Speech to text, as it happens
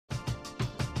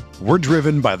We're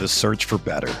driven by the search for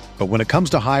better. But when it comes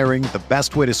to hiring, the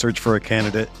best way to search for a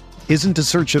candidate isn't to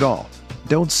search at all.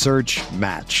 Don't search,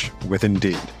 match with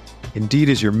Indeed. Indeed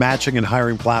is your matching and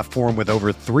hiring platform with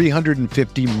over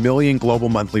 350 million global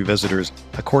monthly visitors,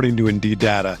 according to Indeed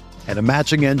data, and a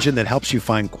matching engine that helps you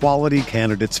find quality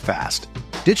candidates fast.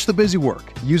 Ditch the busy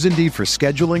work. Use Indeed for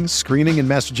scheduling, screening, and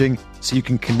messaging so you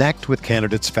can connect with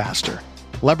candidates faster.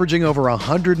 Leveraging over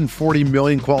 140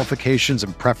 million qualifications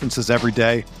and preferences every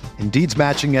day, Indeed's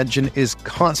matching engine is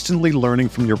constantly learning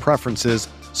from your preferences,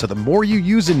 so the more you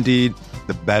use Indeed,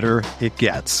 the better it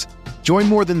gets. Join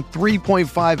more than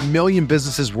 3.5 million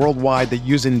businesses worldwide that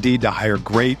use Indeed to hire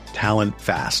great talent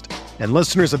fast. And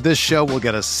listeners of this show will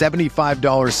get a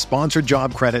 $75 sponsored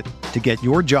job credit to get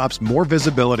your jobs more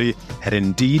visibility at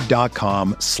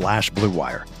Indeed.com/Blue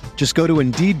Wire. Just go to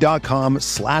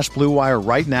Indeed.com/Blue Wire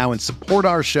right now and support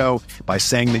our show by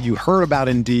saying that you heard about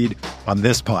Indeed on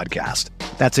this podcast.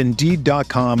 That's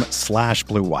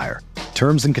Indeed.com/Blue Wire.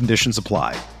 Terms and conditions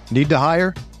apply. Need to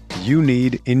hire? You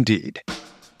need Indeed.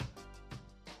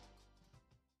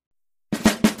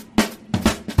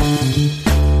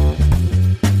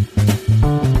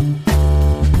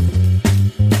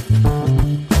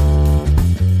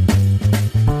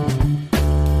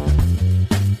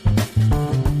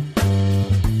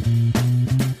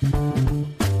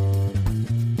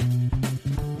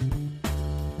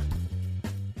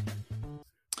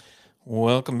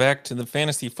 Welcome back to the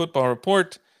Fantasy Football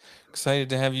Report. Excited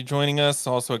to have you joining us.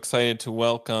 Also excited to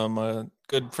welcome a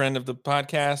good friend of the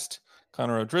podcast,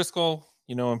 Conor O'Driscoll.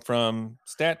 You know him from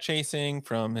Stat Chasing,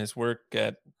 from his work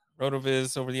at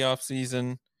RotoViz over the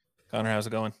offseason. Conor, how's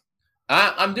it going?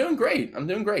 I'm doing great.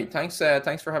 Thanks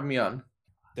for having me on.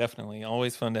 Definitely.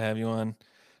 Always fun to have you on.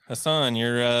 Hassan,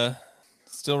 you're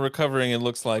still recovering, it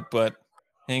looks like, but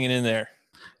hanging in there.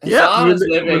 Hassan is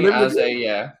living as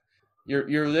a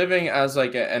You're living as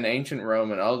like an ancient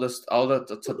Roman. All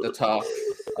the talk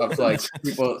of like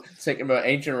people thinking about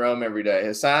ancient Rome every day.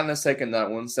 Hassan is taking that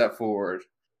one step forward.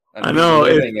 I know.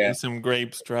 Some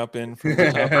grapes drop in from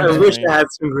the top. I wish I had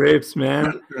some grapes,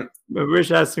 man. I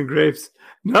wish I had some grapes.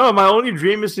 No, my only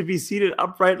dream is to be seated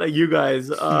upright like you guys.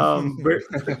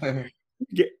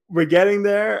 We're getting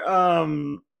there.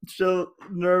 Still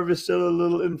nervous, still a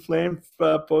little inflamed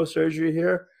post surgery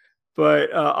here.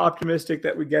 But optimistic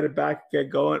that we get it back, get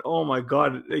going. Oh my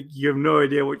God, like, you have no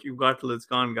idea what you've got till it's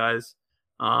gone, guys.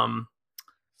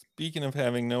 Speaking of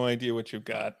having no idea what you've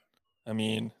got, I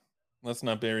mean, let's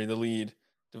not bury the lead.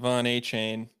 Devon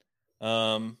A-Chain.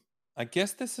 I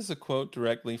guess this is a quote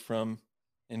directly from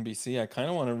NBC. I kind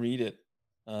of want to read it.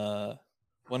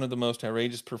 One of the most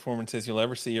outrageous performances you'll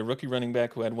ever see. A rookie running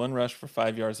back who had one rush for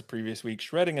 5 yards the previous week,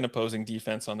 shredding an opposing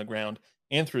defense on the ground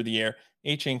and through the air.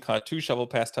 A-Chain caught 2 shovel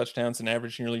pass touchdowns and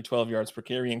averaged nearly 12 yards per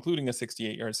carry, including a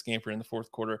 68-yard scamper in the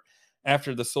fourth quarter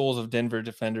after the souls of Denver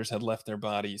defenders had left their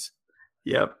bodies.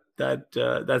 Yep, that's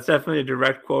definitely a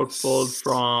direct quote pulled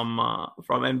from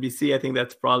NBC. I think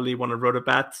that's probably one of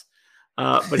Rotobats.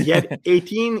 But he had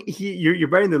 18. You're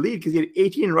burying the lead because he had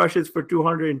 18 rushes for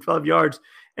 212 yards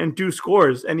and 2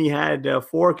 scores, and he had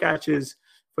 4 catches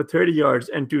for 30 yards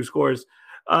and 2 scores.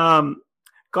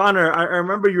 Conor, I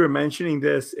remember you were mentioning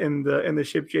this in the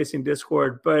Ship Chasing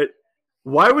Discord, but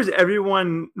why was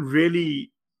everyone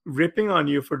really ripping on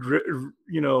you for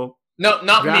No,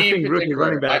 not me in rookie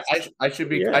running particular. backs? I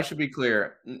should be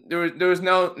clear. There was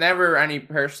never any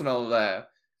personal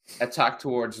attack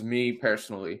towards me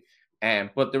personally.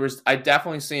 But I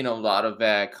definitely seen a lot of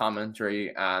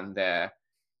commentary and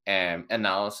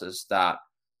analysis that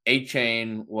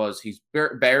A-Chain he's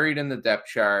buried in the depth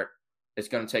chart. It's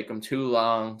going to take him too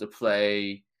long to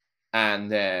play,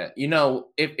 and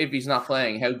if he's not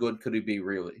playing, how good could he be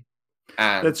really?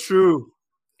 And that's true.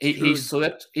 He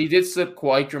slipped. He did slip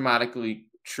quite dramatically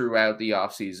throughout the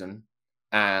offseason.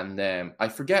 And I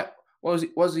forget, was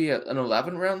he an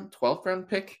 11th round, 12th round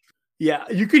pick? Yeah,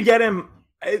 you could get him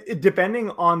depending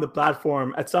on the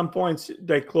platform. At some points,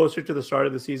 like closer to the start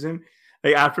of the season,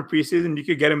 like after preseason, you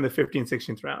could get him in the 15th,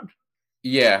 16th round.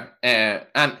 Yeah,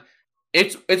 and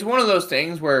it's one of those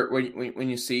things where when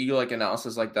you see like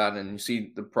analysis like that and you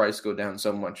see the price go down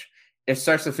so much, it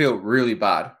starts to feel really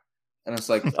bad. And it's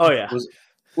like, oh yeah,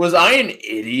 was I an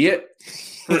idiot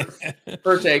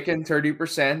for taking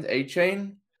 30%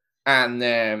 A-Chain?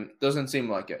 And doesn't seem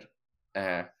like it.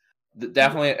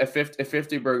 Definitely a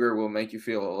 50 burger will make you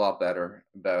feel a lot better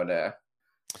about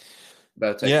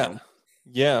taking them.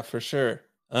 Yeah, for sure.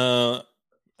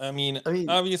 I mean,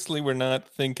 obviously we're not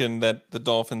thinking that the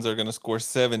Dolphins are going to score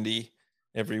 70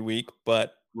 every week,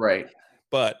 but right.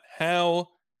 But how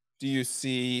do you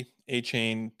see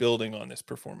A-Chain building on this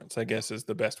performance, I guess is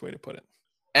the best way to put it.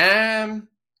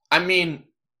 I mean,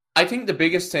 I think the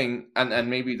biggest thing, and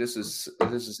maybe this is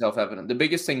self-evident. The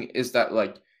biggest thing is that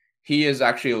like he is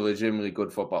actually a legitimately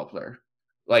good football player.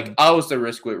 Like always, the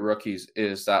risk with rookies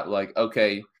is that like,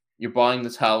 okay, you're buying the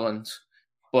talent,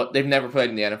 but they've never played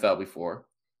in the NFL before.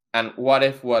 And what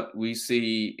if what we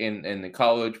see in the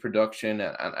college production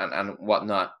and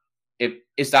whatnot,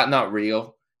 is that not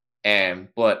real?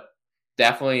 But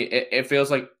definitely it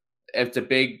feels like it's a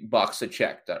big box to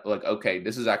check that like, okay,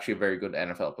 this is actually a very good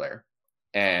NFL player.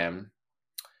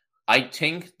 I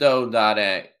think though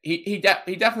that he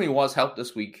definitely was helped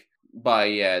this week by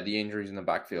the injuries in the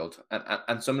backfield,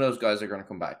 and some of those guys are going to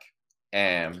come back.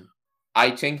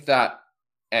 I think that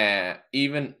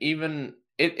even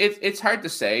it's hard to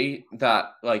say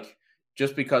that like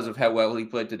just because of how well he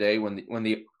played today when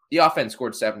the offense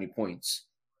scored 70 points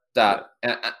that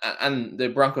and the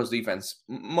Broncos defense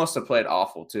must have played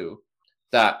awful too,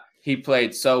 that he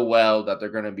played so well that they're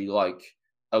going to be like,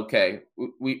 okay,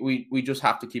 we just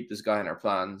have to keep this guy in our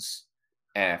plans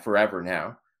forever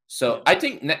now. So I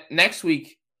think next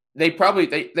week they probably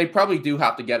do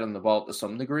have to get on the ball to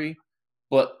some degree,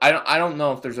 but I don't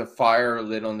know if there's a fire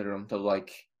lit under them to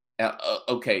like,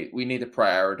 okay, we need to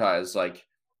prioritize like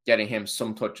getting him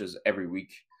some touches every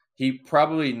week. He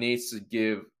probably needs to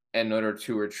give another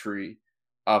 2 or 3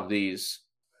 of these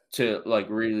to like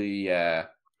really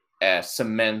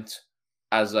cement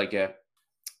as like a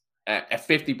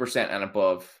 50% and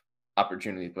above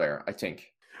opportunity player, I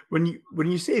think. When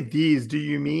you say these, do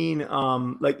you mean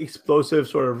like explosive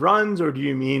sort of runs, or do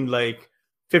you mean like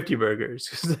 50 burgers?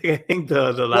 Because like, I think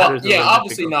the latter. Well, yeah,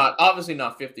 obviously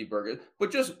not 50 burgers, but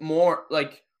just more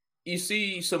like you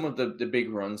see some of the big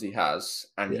runs he has,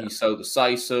 and he's so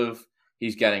decisive.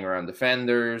 He's getting around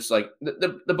defenders, like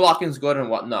the blocking's good and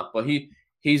whatnot, but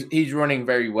he's running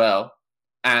very well.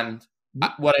 And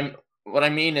what I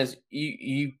mean is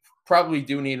you probably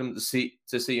do need him to see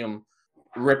him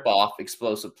rip off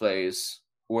explosive plays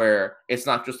where it's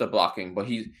not just a blocking, but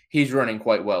he's running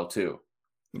quite well too,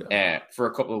 for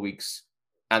a couple of weeks,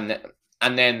 and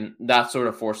then that sort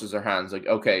of forces their hands. Like,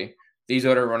 okay, these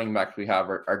other running backs we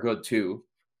have are good too,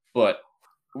 but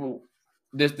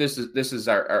this is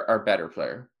our better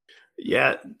player.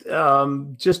 Yeah,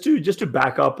 just to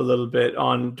back up a little bit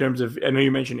on terms of, I know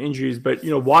you mentioned injuries, but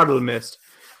Waddle missed,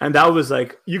 and that was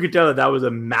like, you could tell that was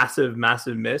a massive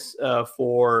miss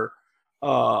for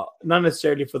not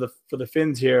necessarily for the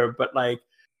Finns here, but like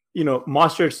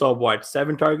Mostert saw what,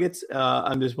 7 targets.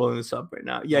 I'm just pulling this up right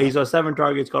now. Yeah, he saw 7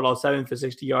 targets, got all 7 for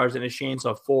 60 yards, and Shane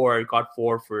saw 4, got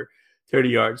 4 for 30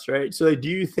 yards, right? So like, do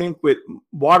you think with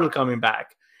Waddle coming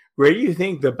back, where do you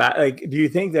think do you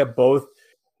think that both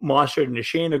Mostert and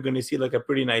Shane are going to see like a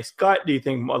pretty nice cut? Do you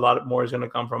think a lot more is going to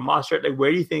come from Mostert? Like,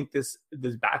 where do you think this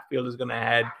backfield is going to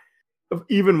head,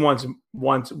 even once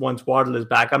Waddle is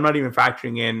back? I'm not even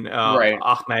factoring in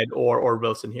Ahmed or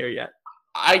Wilson here yet.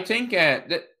 I think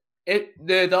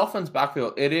the Dolphins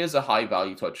backfield, it is a high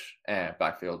value touch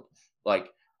backfield. Like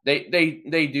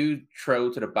they do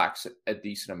throw to the backs a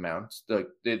decent amount.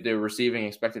 The receiving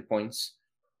expected points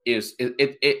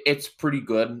it's pretty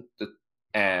good.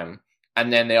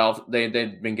 And then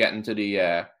they've been getting to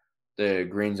the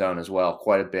green zone as well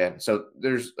quite a bit. So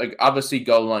there's like obviously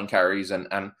goal line carries and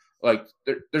like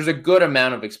there's a good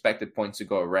amount of expected points to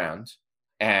go around.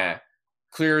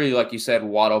 Clearly, like you said,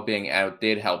 Waddle being out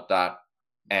did help that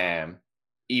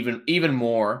even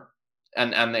more,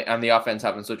 and the offense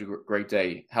having such a great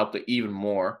day helped it even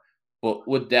more. But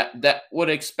would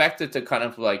expect it to kind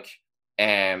of like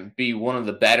be one of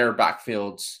the better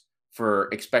backfields for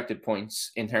expected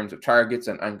points in terms of targets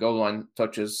and goal line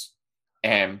touches.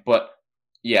 But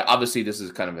yeah, obviously this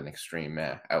is kind of an extreme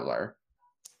outlier.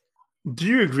 Do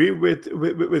you agree with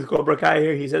Cobra Kai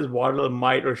here? He says Waddle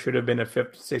might or should have been a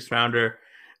 5th, 6th rounder.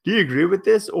 Do you agree with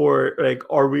this, or like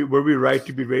were we right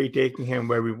to be really taking him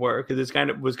where we were? Because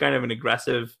it was kind of an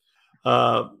aggressive.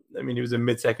 I mean, he was a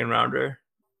mid-second rounder.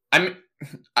 I mean,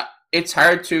 it's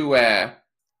hard to.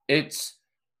 It's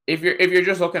if you're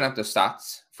just looking at the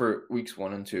stats for weeks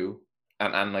 1 and 2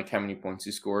 and like how many points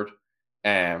he scored,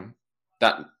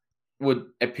 that would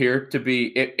appear to be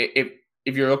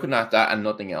if you're looking at that and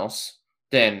nothing else,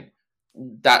 then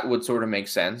that would sort of make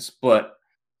sense. But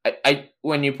I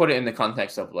when you put it in the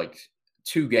context of like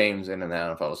 2 games in an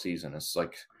NFL season,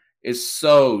 it's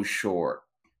so short.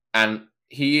 And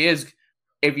he is,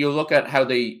 if you look at how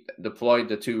they deployed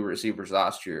the 2 receivers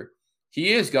last year,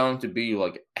 he is going to be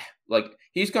like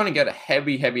he's going to get a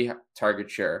heavy target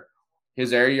share.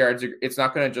 His air yards, it's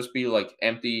not going to just be like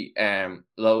empty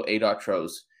low A-dot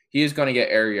throws. He is going to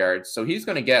get air yards. So he's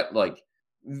going to get like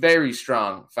very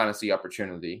strong fantasy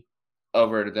opportunity.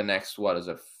 over the next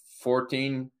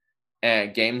 14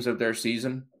 games of their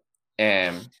season.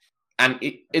 And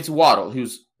it's Waddle,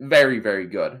 who's very, very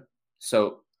good.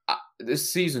 So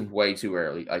this season's way too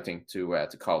early, I think, to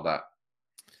call that.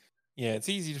 Yeah, it's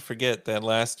easy to forget that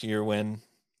last year when,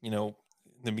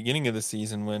 the beginning of the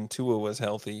season when Tua was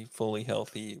healthy, fully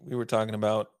healthy, we were talking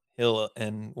about Hill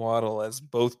and Waddle as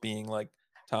both being like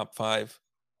top 5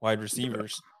 wide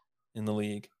receivers in the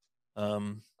league.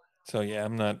 So yeah,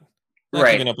 I'm not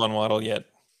giving up on Waddle yet,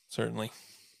 certainly.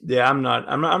 Yeah, I'm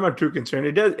not too concerned.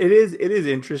 It is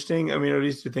interesting. I mean, at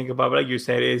least to think about, but like you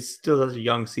said, it's still such a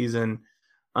young season.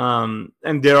 And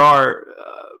there are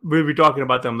we'll be talking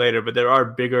about them later, but there are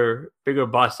bigger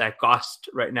busts at cost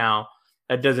right now.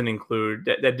 That didn't include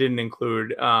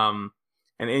an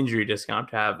injury discount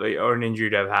to have, or an injury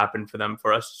to have happened for them,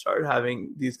 for us to start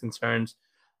having these concerns.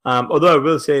 Although I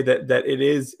will say that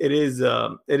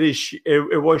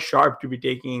it was sharp to be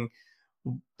taking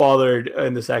Pollard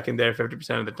in the second there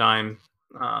 50% of the time.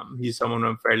 He's someone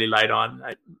I'm fairly light on.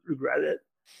 I regret it.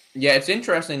 Yeah, it's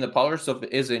interesting. The Pollard stuff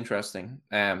is interesting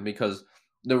because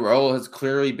the role has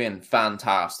clearly been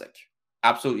fantastic.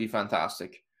 Absolutely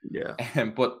fantastic. Yeah.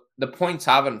 But the points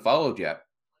haven't followed yet,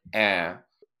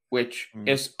 which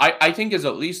is, I think, is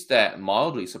at least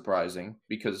mildly surprising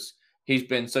because he's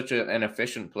been such an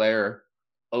efficient player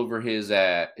over his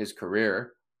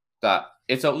career that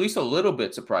it's at least a little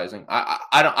bit surprising.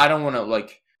 I don't want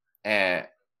to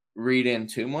read in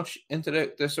too much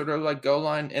into the sort of like goal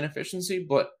line inefficiency,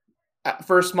 but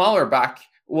for a smaller back,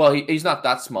 well, he's not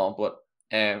that small, but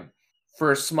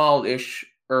for a small-ish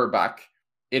back,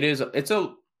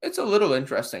 it's a little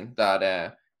interesting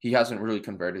that he hasn't really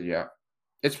converted yet.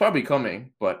 It's probably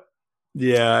coming, but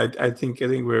yeah, I think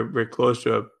we're close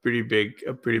to a pretty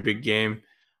big game.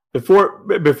 Before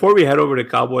we head over to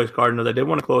Cowboys Cardinals, I did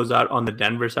want to close out on the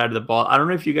Denver side of the ball. I don't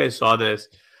know if you guys saw this,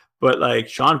 but like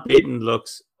Sean Payton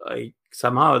looks like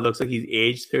he's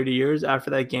aged 30 years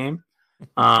after that game.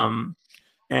 And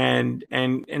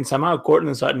somehow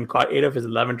Courtland Sutton caught 8 of his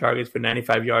 11 targets for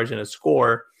 95 yards and a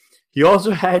score. He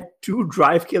also had 2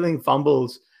 drive-killing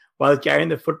fumbles while carrying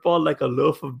the football like a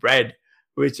loaf of bread,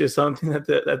 which is something that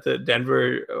the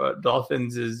Denver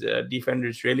Dolphins'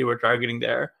 defenders really were targeting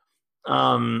there.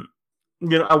 I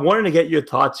wanted to get your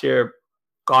thoughts here,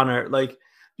 Conor. Like,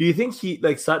 do you think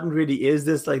Sutton really is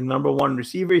this like number 1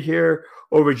 receiver here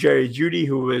over Jerry Jeudy,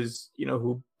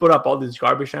 who put up all this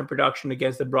garbage time production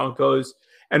against the Broncos?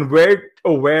 And where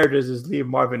does this leave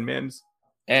Marvin Mims?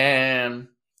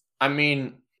 I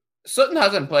mean, Sutton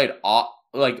hasn't played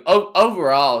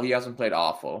overall. He hasn't played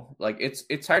awful. Like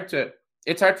it's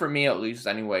hard for me, at least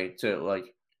anyway, to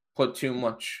like put too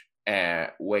much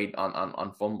weight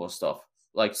on fumble stuff.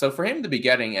 Like, so for him to be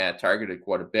getting targeted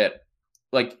quite a bit,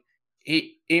 like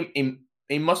he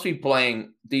must be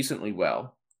playing decently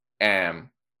well.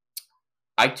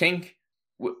 I think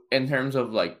in terms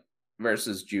of like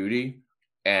versus Jeudy,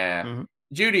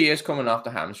 Jeudy is coming off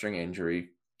the hamstring injury.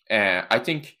 I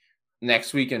think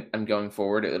next week and going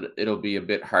forward, it'll be a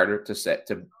bit harder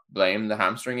to blame the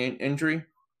hamstring injury.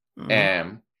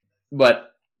 But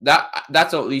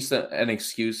that's at least an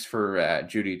excuse for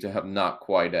Jeudy to have not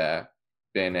quite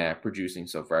been producing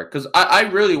so far. Because I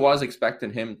really was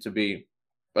expecting him to be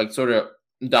like sort of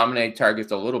dominate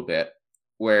targets a little bit,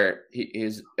 where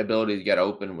his ability to get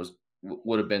open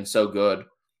would have been so good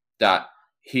that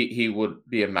he would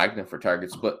be a magnet for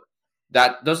targets, but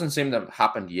that doesn't seem to have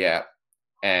happened yet.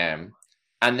 And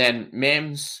then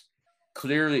Mims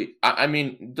clearly,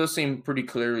 does seem pretty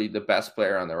clearly the best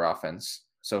player on their offense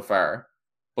so far,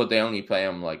 but they only play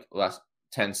him like last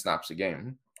 10 snaps a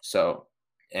game. So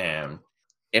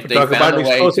if they found a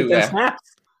way to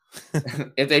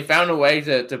if they found a way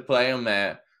to play him,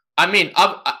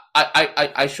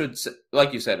 I should,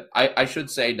 like you said, I should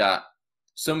say that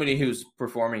somebody who's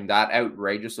performing that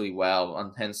outrageously well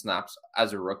on 10 snaps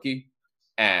as a rookie,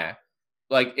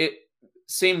 like it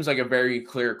seems like a very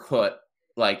clear cut,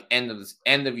 like end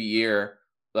of year,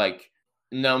 like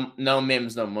no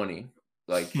Mims, no money,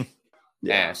 like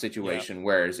situation. Yeah.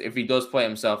 Whereas if he does play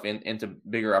himself into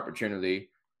bigger opportunity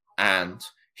and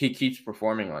he keeps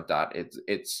performing like that,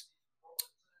 it's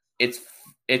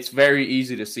very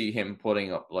easy to see him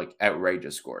putting up like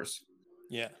outrageous scores.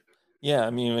 Yeah,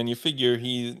 I mean, when you figure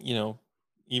he,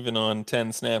 even on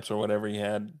 10 snaps or whatever, he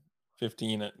had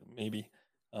 15 maybe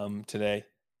today,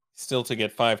 still to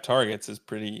get 5 targets is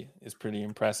pretty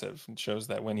impressive. It shows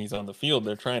that when he's on the field,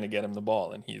 they're trying to get him the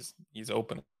ball, and he's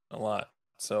open a lot.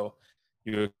 So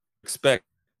you expect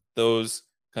those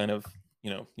kind of,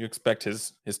 you expect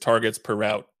his targets per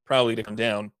route probably to come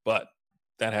down, but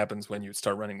that happens when you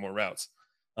start running more routes.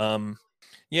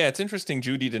 Yeah, it's interesting.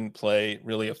 Judy didn't play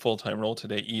really a full-time role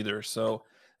today either, so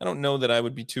I don't know that I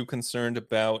would be too concerned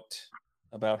about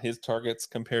his targets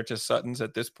compared to Sutton's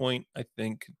at this point. I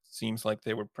think it seems like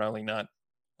they were probably not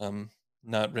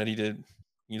ready to,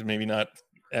 he's maybe not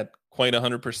at quite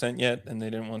 100% yet, and they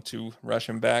didn't want to rush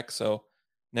him back. So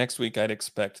next week I'd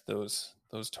expect those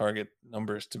target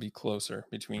numbers to be closer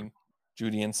between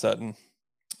Judy and Sutton.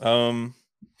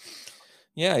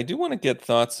 Yeah, I do want to get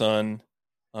thoughts on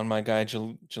my guy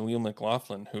Jaleel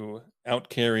McLaughlin, who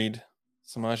outcarried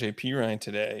Samaje Perine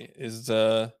today. Is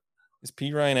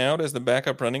Perine out as the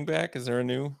backup running back? Is there a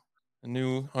new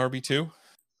RB2?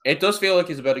 It does feel like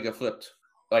he's about to get flipped.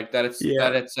 Like that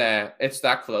it's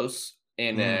that close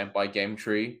in by game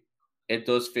 3. It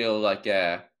does feel like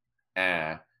that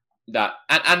and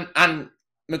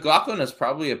McLaughlin is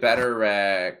probably a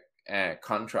better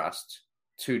contrast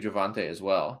to Javonte as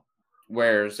well.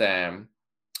 Whereas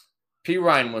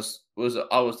Perine was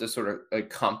always this sort of like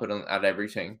competent at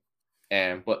everything,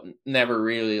 but never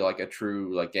really like a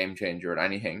true like game changer at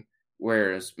anything.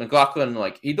 Whereas McLaughlin,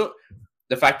 like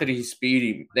the fact that he's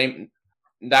speedy,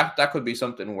 that could be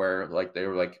something where like they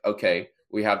were like, okay,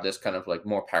 we have this kind of like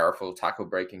more powerful tackle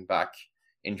breaking back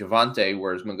in Javonte,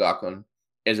 whereas McLaughlin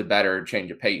is a better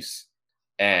change of pace.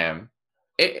 That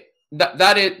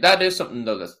is something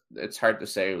though that it's hard to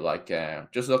say. Like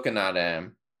just looking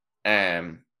at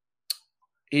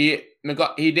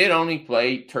he did only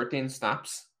play 13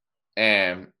 snaps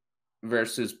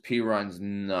versus Perine's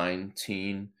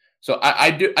 19. So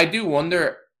I do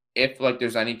wonder if like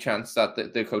there's any chance that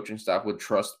the coaching staff would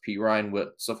trust Perine with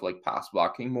stuff like pass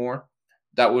blocking more.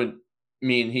 That would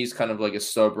mean he's kind of like a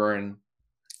stubborn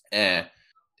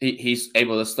he's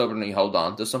able to stubbornly hold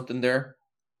on to something there.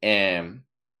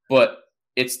 But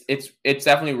it's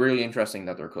definitely really interesting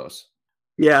that they're close.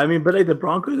 Yeah, I mean, but like the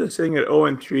Broncos are sitting at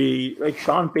 0-3. Like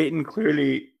Sean Payton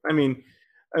clearly, I mean,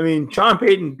 Sean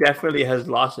Payton definitely has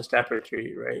lost a step or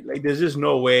two, right? Like there's just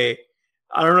no way.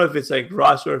 I don't know if it's like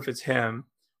Russ or if it's him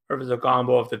or if it's a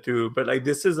combo of the two, but like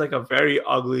this is like a very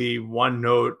ugly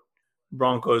one-note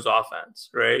Broncos offense,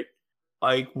 right?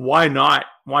 Like why not?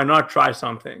 Why not try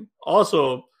something?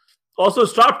 Also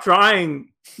stop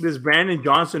trying this Brandon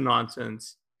Johnson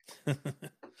nonsense.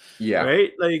 Yeah.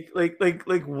 Right? Like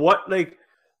what? Like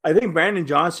I think Brandon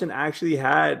Johnson actually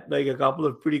had like a couple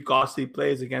of pretty costly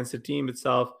plays against the team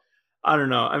itself. I don't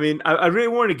know. I mean, I really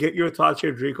want to get your thoughts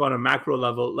here, Drico, on a macro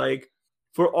level. Like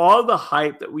for all the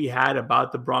hype that we had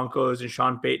about the Broncos and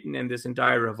Sean Payton and this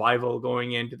entire revival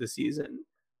going into the season,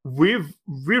 we've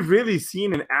really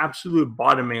seen an absolute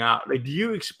bottoming out. Like, do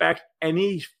you expect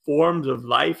any forms of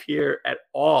life here at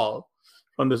all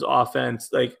from this offense,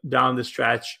 like down the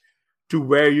stretch, to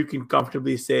where you can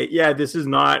comfortably say, yeah, this is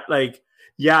not like,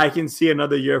 yeah, I can see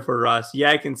another year for Russ.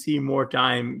 Yeah, I can see more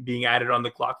time being added on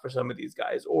the clock for some of these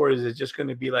guys. Or is it just going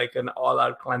to be like an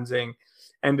all-out cleansing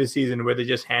end of season where they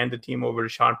just hand the team over to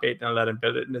Sean Payton and let him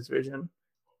build it in his vision?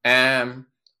 I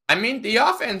mean, the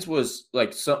offense was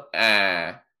like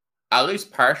at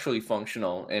least partially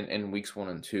functional in weeks 1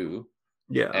 and 2.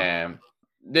 Yeah.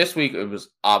 This week it was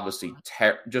obviously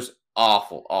just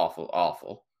awful.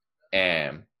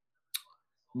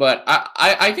 But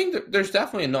I think that there's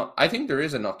definitely enough. I think there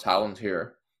is enough talent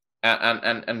here,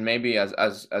 and maybe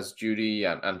as Judy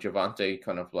and Javonte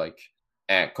kind of like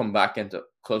come back into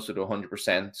closer to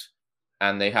 100%,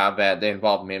 and they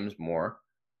involve Mims more.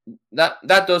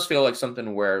 That does feel like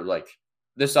something where like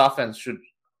this offense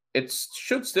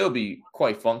should still be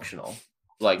quite functional.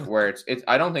 Like where it's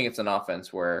I don't think it's an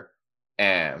offense where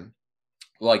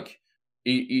like.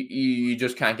 You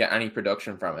just can't get any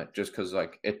production from it just because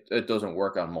like it doesn't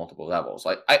work on multiple levels.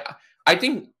 Like I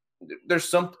think there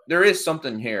is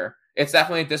something here. It's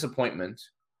definitely a disappointment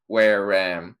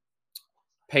where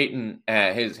Peyton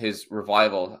his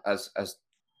revival as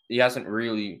he hasn't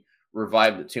really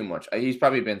revived it too much. He's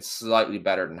probably been slightly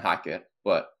better than Hackett,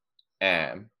 but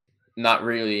not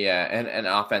really an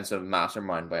offensive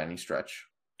mastermind by any stretch.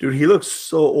 Dude, he looks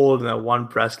so old in that one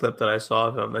press clip that I saw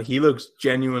of him. Like he looks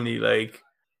genuinely like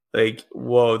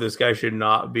whoa, this guy should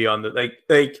not be on the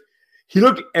like he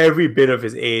looked every bit of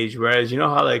his age. Whereas you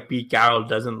know how like Pete Carroll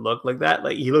doesn't look like that.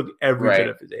 Like he looked every bit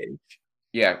of his age.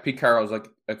 Yeah, Pete Carroll's like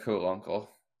a cool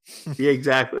uncle. Yeah,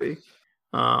 exactly.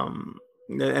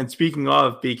 And speaking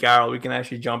of Pete Carroll, we can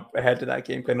actually jump ahead to that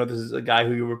game because I know this is a guy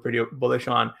who you were pretty bullish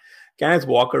on. Kenneth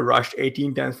Walker rushed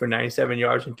 18 times for 97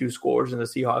 yards and 2 scores in the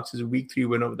Seahawks' Week 3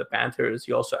 win over the Panthers.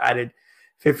 He also added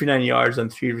 59 yards on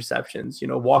 3 receptions. You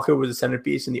know, Walker was a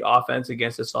centerpiece in the offense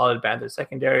against a solid Panthers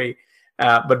secondary,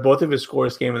 but both of his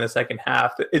scores came in the second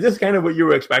half. Is this kind of what you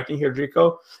were expecting here,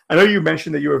 Drico? I know you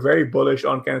mentioned that you were very bullish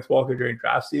on Kenneth Walker during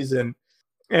draft season.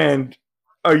 And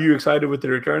are you excited with the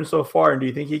return so far? And do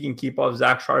you think he can keep up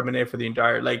Zach Charbonnet for the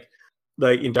entire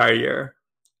entire year?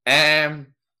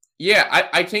 Yeah,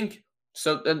 I think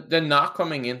so. The knock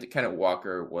coming into Kenneth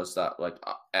Walker was that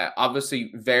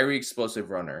obviously very explosive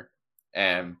runner,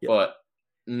 but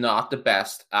not the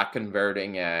best at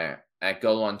converting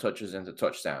goal line touches into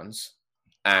touchdowns,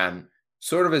 and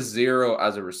sort of a zero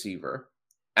as a receiver.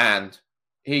 And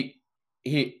the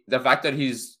fact that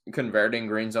he's converting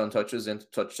green zone touches into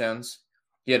touchdowns,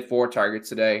 he had 4 targets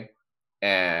today.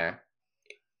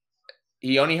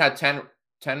 He only had 10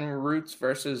 routes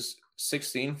versus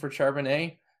 16 for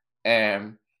Charbonnet.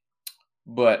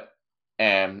 But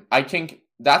I think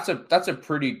that's a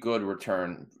pretty good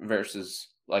return versus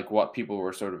like what people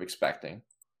were sort of expecting.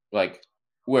 Like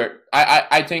where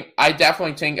I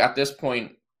definitely think at this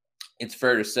point it's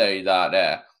fair to say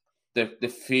that the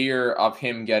fear of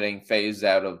him getting phased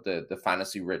out of the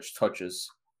fantasy rich touches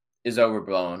is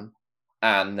overblown,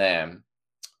 and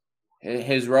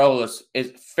his role is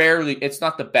fairly, it's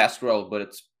not the best role, but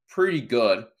it's pretty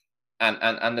good,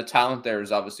 and the talent there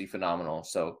is obviously phenomenal.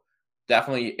 So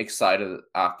definitely excited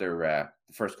after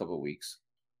the first couple of weeks.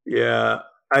 Yeah,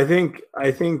 I think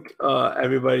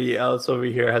everybody else over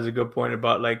here has a good point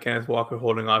about like Kenneth Walker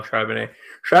holding off Charbonnet.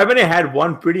 Charbonnet had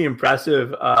one pretty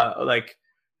impressive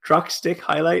truck stick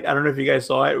highlight. I don't know if you guys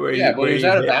saw it. But he was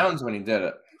out of bounds when he did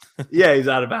it. Yeah, he's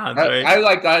out of bounds. Right? I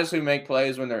like guys who make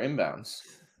plays when they're inbounds.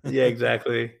 Yeah,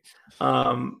 exactly.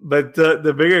 But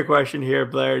the bigger question here,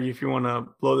 Blair, if you want to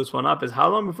blow this one up, is how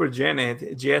long before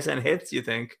JSN hits, you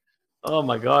think? Oh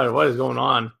my God, what is going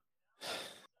on?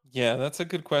 Yeah, that's a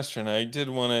good question. I did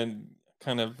want to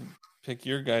kind of pick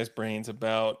your guys' brains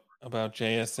about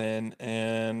JSN,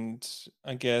 and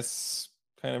I guess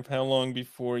kind of how long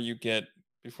before you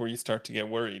start to get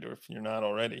worried, or if you're not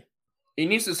already. He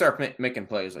needs to start making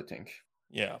plays, I think.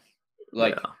 Yeah.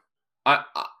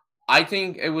 I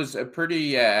think it was a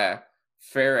pretty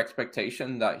fair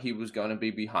expectation that he was going to be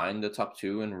behind the top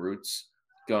 2 in routes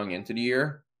going into the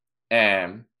year.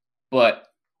 But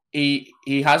he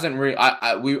hasn't really.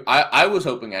 I was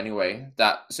hoping anyway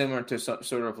that similar to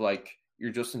sort of like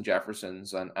your Justin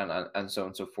Jeffersons and so on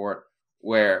and so forth,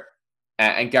 where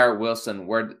and Garrett Wilson,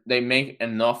 where they make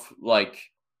enough like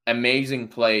amazing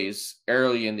plays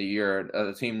early in the year,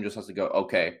 the team just has to go,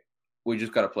 okay, we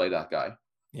just got to play that guy.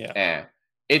 Yeah.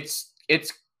 It's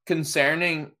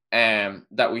concerning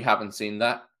that we haven't seen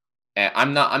that.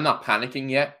 I'm not panicking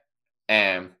yet.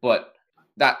 But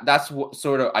that's what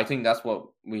sort of, I think that's what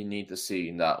we need to see,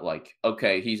 in that like,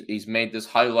 okay, he's made this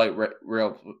highlight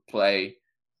reel play,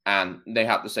 and they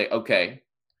have to say, okay,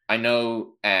 I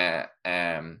know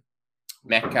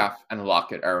Metcalf and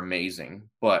Lockett are amazing,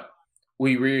 but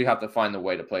we really have to find a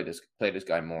way to play this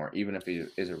guy more, even if he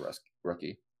is a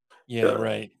rookie. Yeah,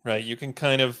 right. You can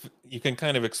kind of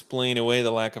explain away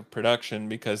the lack of production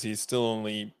because he's still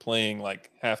only playing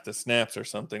like half the snaps or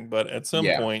something. But at some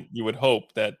point, you would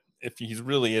hope that if he's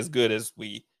really as good as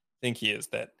we think he is,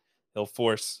 that he'll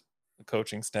force the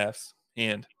coaching staff's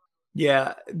hand.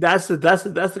 Yeah, that's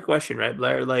the question, right,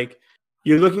 Blair? Like,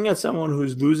 you're looking at someone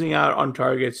who's losing out on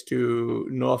targets to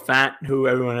Noah Fant, who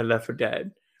everyone had left for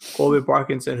dead, Colby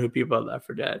Parkinson, who people had left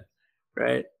for dead,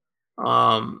 right?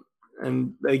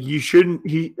 And like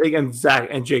and Zach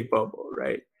and Jake Bobo,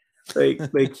 right?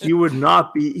 Like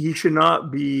he should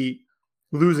not be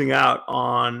losing out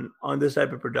on this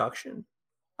type of production.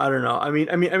 I don't know. I mean,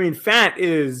 Fant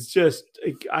is just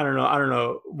like, I don't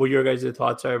know what your guys'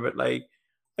 thoughts are, but like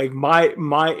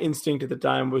my instinct at the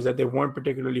time was that they weren't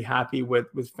particularly happy with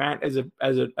Fant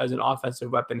as an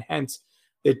offensive weapon. Hence,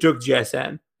 they took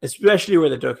JSN, especially where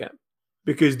they took him,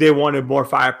 because they wanted more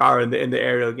firepower in the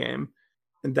aerial game.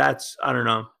 And that's, I don't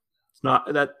know. It's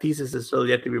not, that thesis is still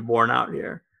yet to be borne out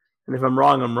here. And if I'm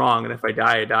wrong, I'm wrong. And if I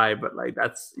die, I die. But like,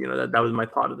 that's, that was my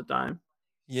thought at the time.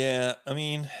 Yeah. I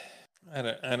mean, I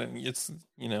don't, it's,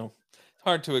 it's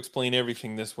hard to explain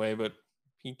everything this way, but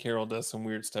Pete Carroll does some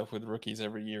weird stuff with rookies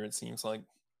every year, it seems like.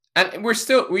 And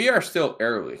we are still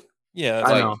early. Yeah.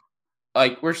 I know.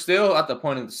 Like, we're still at the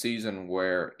point of the season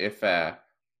where if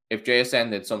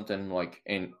JSN did something like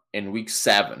in week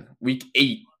 7, week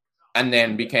 8, and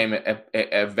then became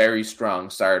a very strong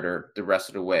starter the rest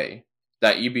of the way,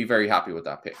 that you'd be very happy with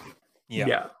that pick.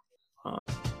 Yeah.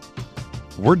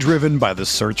 We're driven by the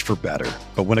search for better.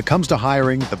 But when it comes to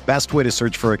hiring, the best way to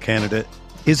search for a candidate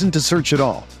isn't to search at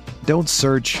all. Don't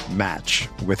search, match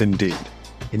with Indeed.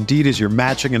 Indeed is your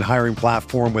matching and hiring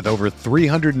platform with over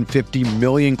 350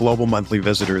 million global monthly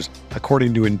visitors,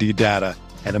 according to Indeed data,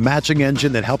 and a matching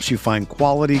engine that helps you find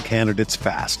quality candidates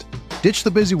fast. Ditch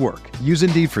the busy work. Use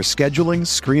Indeed for scheduling,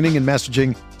 screening, and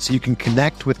messaging so you can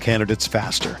connect with candidates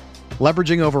faster.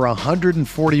 Leveraging over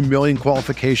 140 million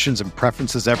qualifications and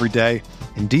preferences every day,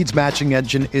 Indeed's matching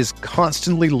engine is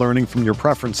constantly learning from your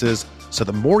preferences, so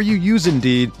the more you use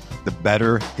Indeed, the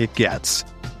better it gets.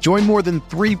 Join more than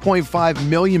 3.5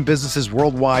 million businesses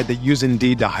worldwide that use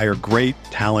Indeed to hire great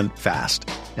talent fast.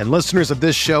 And listeners of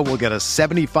this show will get a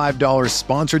 $75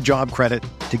 sponsored job credit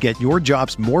to get your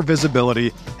jobs more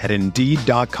visibility at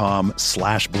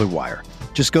Indeed.com/Blue Wire.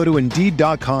 Just go to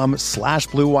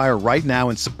Indeed.com/Blue Wire right now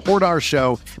and support our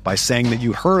show by saying that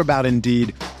you heard about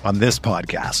Indeed on this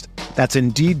podcast. That's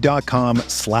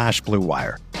Indeed.com/Blue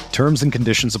Wire. Terms and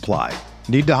conditions apply.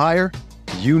 Need to hire?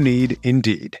 You need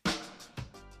Indeed.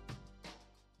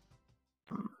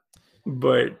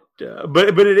 But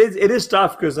it is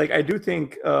tough because like I do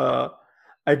think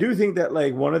that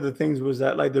like one of the things was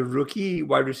that like the rookie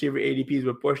wide receiver ADPs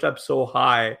were pushed up so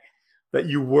high that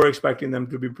you were expecting them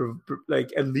to be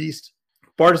like at least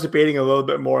participating a little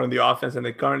bit more in the offense than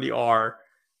they currently are,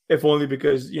 if only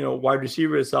because wide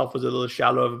receiver itself was a little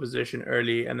shallow of a position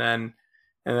early, and then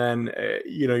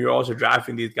you're also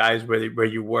drafting these guys where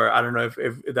you were. I don't know if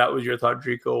that was your thought,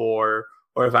 Drico, or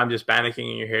if I'm just panicking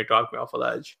and you're here talking off a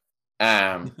ledge.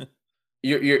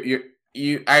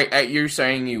 You're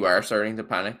saying you are starting to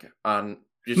panic on.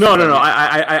 No.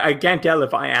 I can't tell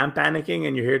if I am panicking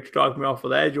and you're here to talk me off the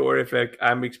ledge, or if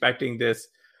I'm expecting this,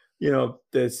 because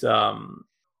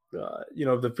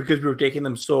we were taking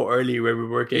them so early where we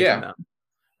were taking them,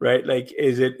 right? Like,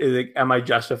 is it? Am I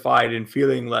justified in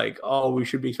feeling like, oh, we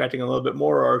should be expecting a little bit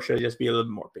more, or should I just be a little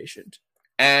bit more patient?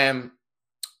 I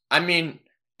mean,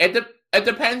 it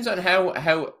depends on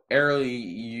how early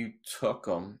you took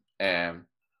them.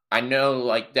 I know,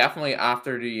 like, definitely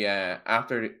after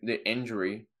the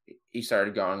injury, he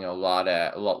started going a lot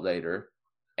later.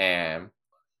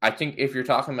 I think if you're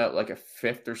talking about like a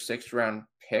 5th or 6th round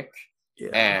pick,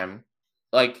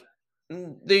 like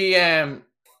the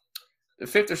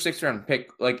 5th or 6th round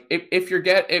pick, like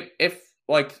if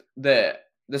like the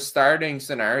starting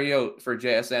scenario for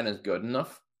JSN is good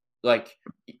enough, like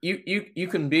you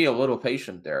can be a little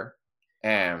patient there.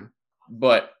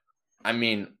 But I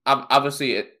mean,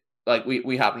 obviously like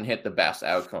we haven't hit the best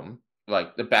outcome.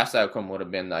 Like the best outcome would have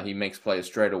been that he makes plays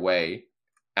straight away,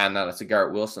 and that it's a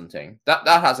Garrett Wilson thing. That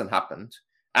hasn't happened.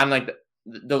 And like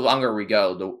the longer we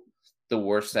go, the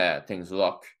worse things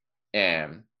look.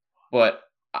 But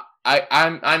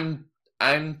I'm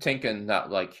thinking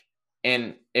that like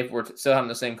if we're still having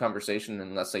the same conversation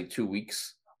in, let's say, 2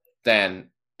 weeks, then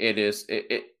it's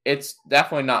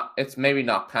definitely not. It's maybe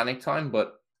not panic time,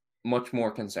 but much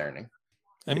more concerning.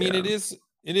 I mean, it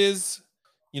is,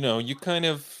 you kind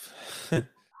of,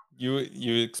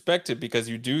 you expect it because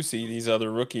you do see these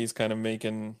other rookies kind of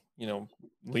making,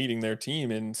 leading their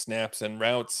team in snaps and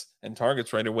routes and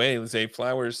targets right away. Zay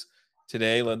Flowers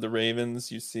today led the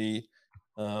Ravens. You see,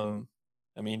 Jordan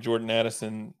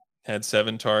Addison had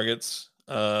 7 targets.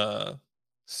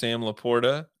 Sam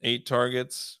LaPorta, 8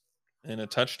 targets and a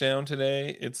touchdown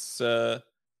today. It's,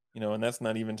 and that's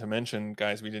not even to mention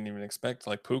guys we didn't even expect,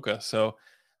 like Puka. So,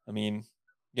 I mean,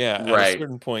 at a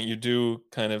certain point, you do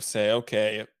kind of say,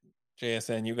 okay,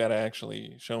 JSN, you got to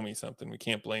actually show me something. We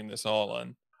can't blame this all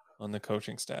on the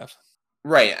coaching staff.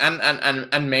 Right.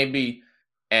 And maybe,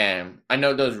 I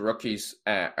know those rookies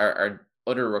are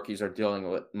other rookies are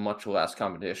dealing with much less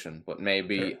competition, but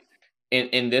maybe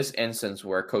in this instance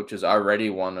where coaches already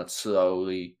want to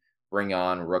slowly bring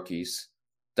on rookies,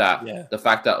 that the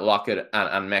fact that Lockett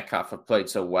and Metcalf have played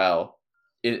so well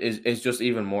is just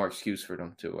even more excuse for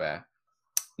them to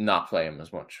not play him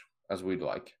as much as we'd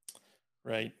like.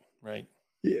 Right.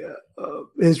 Yeah.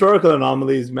 Historical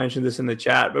anomalies mentioned this in the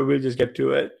chat, but we'll just get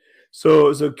to it.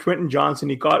 So Quentin Johnson,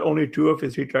 he caught only 2 of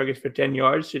his 3 targets for 10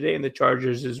 yards today in the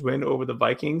Chargers' win over the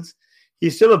Vikings.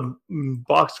 He's still a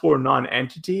box score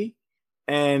non-entity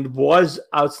and was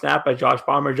outsnapped by Josh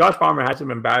Palmer. Josh Palmer had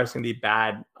some embarrassingly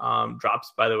bad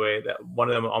drops, by the way, that one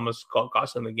of them almost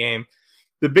cost him the game.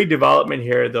 The big development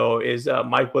here, though, is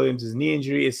Mike Williams' knee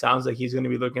injury. It sounds like he's going to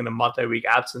be looking at a multi-week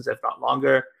absence, if not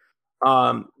longer.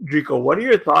 Drico, what are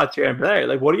your thoughts here? And Blair,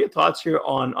 like, what are your thoughts here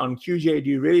on QJ? Do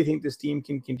you really think this team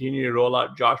can continue to roll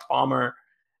out Josh Palmer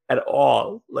at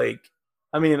all? Like,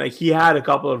 I mean, like, he had a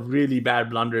couple of really bad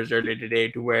blunders earlier today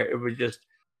to where it was just,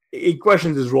 it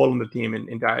questions his role in the team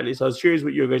entirely. So I was curious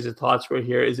what your guys' thoughts were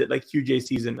here. Is it like QJ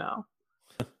season now?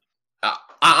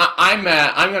 I'm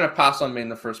going to pass on being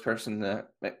the first person.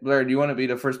 Blair, do you want to be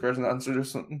the first person to answer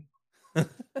this something?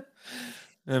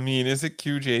 I mean, is it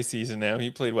QJ season now?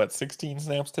 He played 16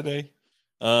 snaps today?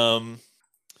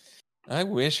 I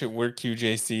wish it were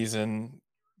QJ season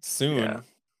soon. Yeah.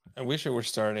 I wish it were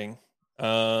starting.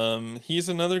 He's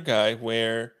another guy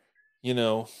where,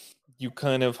 you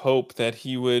kind of hope that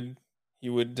he would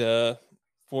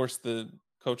force the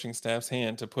coaching staff's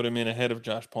hand to put him in ahead of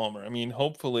Josh Palmer. I mean,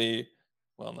 hopefully,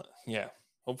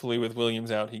 hopefully with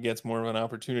Williams out, he gets more of an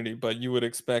opportunity, but you would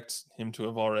expect him to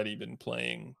have already been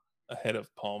playing ahead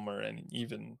of Palmer and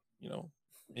even,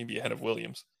 maybe ahead of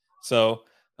Williams. So,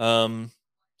 so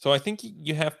I think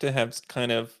you have to have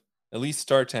kind of at least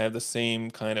start to have the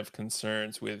same kind of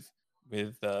concerns with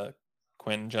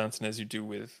Quentin Johnson as you do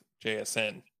with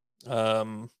JSN.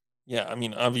 Yeah, I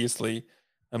mean, obviously,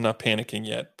 I'm not panicking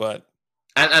yet, but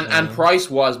And price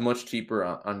was much cheaper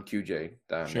on QJ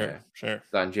sure.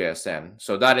 than JSN,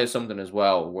 so that is something as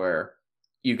well where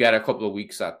you get a couple of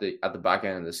weeks at the back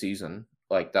end of the season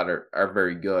like that are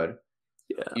very good.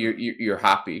 Yeah. You're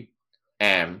happy.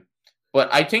 But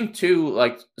I think too,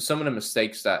 like some of the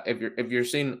mistakes that if you're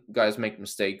seeing guys make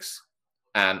mistakes,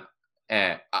 and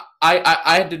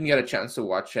I didn't get a chance to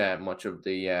watch much of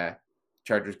the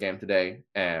Chargers game today,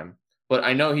 but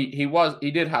I know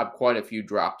he did have quite a few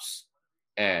drops,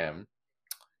 in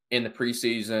the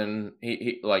preseason.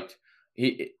 It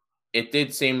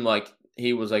did seem like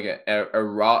he was like a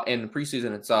raw in the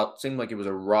preseason itself. It seemed like it was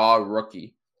a raw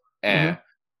rookie,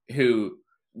 who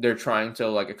they're trying to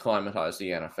like acclimatize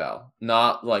the NFL,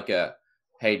 not like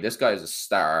hey, this guy's a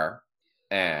star,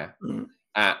 and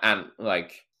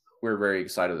like we're very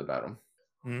excited about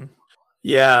him.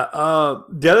 Yeah.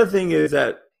 The other thing is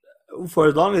that for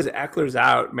as long as Eckler's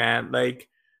out, man, like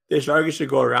the target should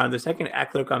go around. The second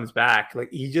Eckler comes back, like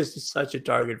he just is such a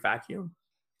target vacuum.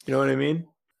 You know what I mean?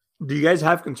 Do you guys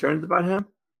have concerns about him?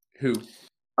 Who?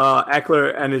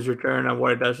 Eckler and his return and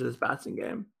what it does to his passing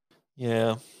game.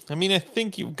 Yeah. I mean, I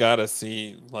think you've got to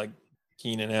see like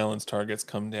Keenan Allen's targets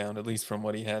come down, at least from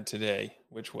what he had today,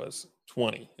 which was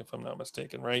 20, if I'm not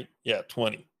mistaken, right? Yeah,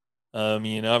 20. I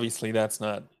mean, obviously that's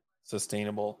not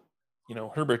sustainable.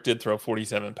 Herbert did throw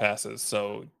 47 passes,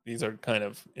 so these are kind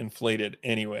of inflated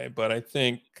anyway. But I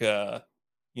think,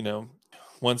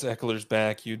 once Eckler's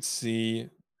back, you'd see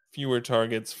fewer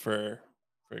targets for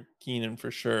Keenan for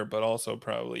sure, but also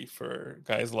probably for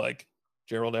guys like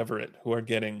Gerald Everett, who are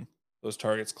getting those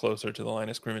targets closer to the line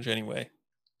of scrimmage anyway.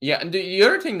 Yeah, and the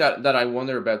other thing that I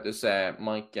wonder about this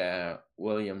Mike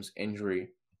Williams injury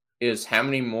is how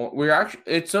many more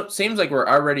it seems like we're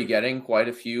already getting quite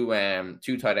a few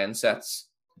 2 tight end sets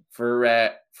for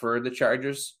the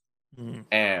Chargers.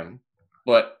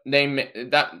 But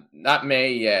that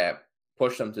may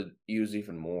push them to use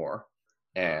even more.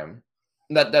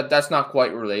 That's not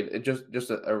quite related. It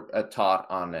just a thought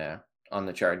on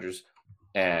the Chargers.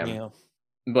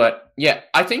 But yeah,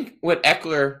 I think with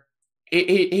Eckler,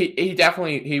 he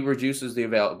definitely reduces the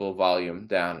available volume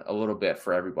down a little bit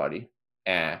for everybody.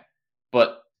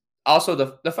 But also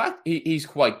the fact he's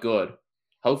quite good.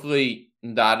 Hopefully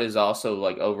that is also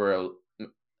like over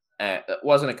it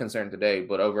wasn't a concern today,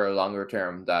 but over a longer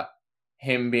term that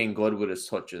him being good with his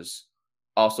touches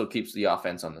also keeps the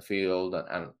offense on the field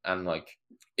and like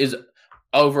is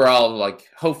overall like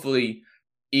hopefully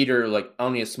either like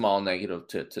only a small negative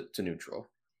to neutral.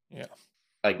 Yeah.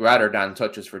 Like rather than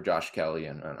touches for Josh Kelly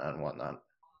and whatnot.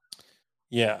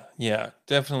 Yeah.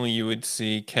 Definitely you would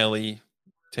see Kelly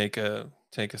take a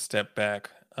step back.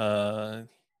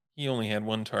 He only had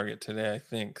 1 target today, I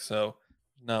think. So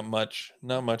not much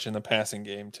in the passing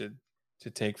game to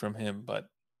take from him, but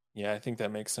yeah, I think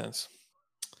that makes sense.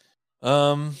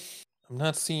 I'm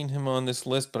not seeing him on this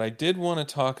list, but I did want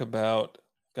to talk about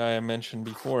a guy I mentioned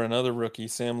before, another rookie,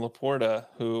 Sam LaPorta,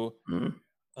 who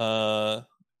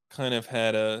kind of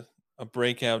had a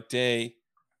breakout day.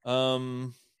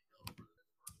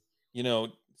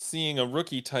 Seeing a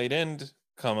rookie tight end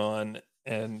come on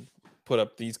and put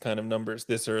up these kind of numbers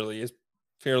this early is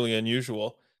fairly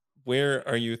unusual. Where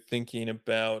are you thinking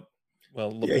about?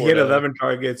 Well, LaPorta, he had 11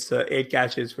 targets, 8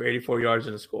 catches for 84 yards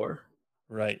and a score.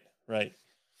 Right.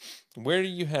 Where do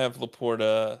you have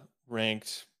LaPorta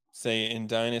ranked, say, in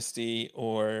Dynasty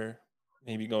or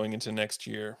maybe going into next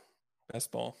year,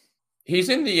 best ball? He's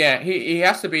in the he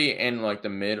has to be in like the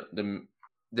middle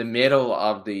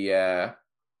of the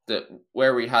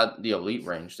where we had the elite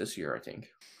range this year. I think,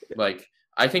 like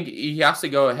I think he has to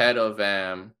go ahead of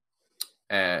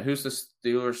who's the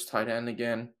Steelers tight end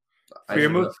again?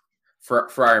 Freiermuth.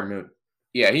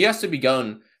 Yeah, he has to be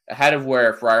going ahead of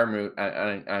where Freiermuth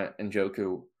and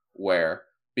Njoku were,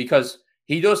 because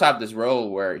he does have this role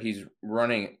where he's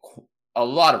running a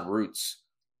lot of routes.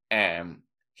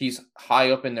 He's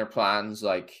high up in their plans.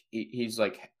 Like he's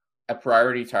like a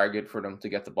priority target for them to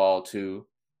get the ball to.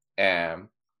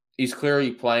 He's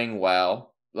clearly playing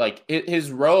well. like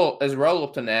his role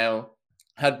up to now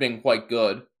had been quite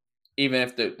good, even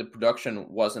if the production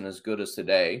wasn't as good as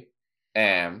today.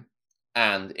 And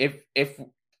if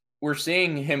we're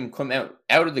seeing him come out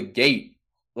of the gate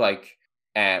like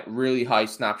really high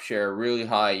snap share, really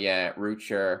high route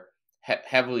share,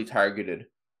 heavily targeted,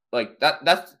 like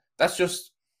that's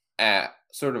just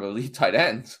sort of elite tight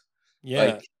end.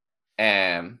 Yeah.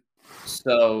 Like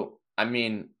so I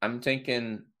mean,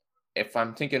 if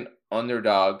I'm thinking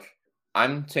underdog,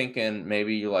 I'm thinking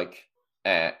maybe like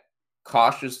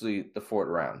cautiously the 4th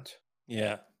round.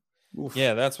 Yeah. Oof.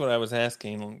 Yeah, that's what I was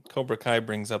asking. Cobra Kai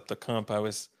brings up the comp I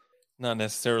was not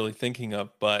necessarily thinking of,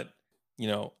 but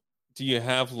do you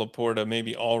have LaPorta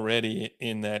maybe already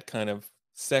in that kind of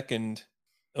second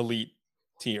elite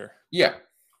tier? Yeah.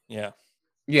 Yeah.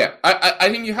 Yeah. I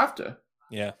think you have to.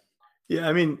 Yeah. Yeah,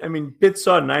 I mean, Pitts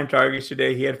saw 9 targets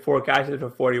today. He had 4 catches for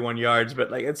 41 yards. But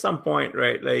like at some point,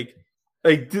 right? Like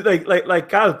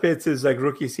Kyle Pitts' like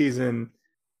rookie season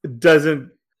doesn't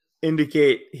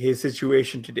indicate his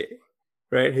situation today,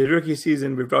 right? His rookie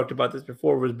season, we've talked about this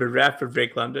before, was bereft of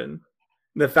Drake London.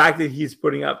 The fact that he's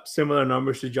putting up similar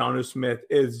numbers to Jonnu Smith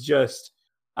is just,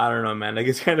 I don't know, man. Like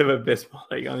it's kind of abysmal.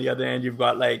 Like on the other hand, you've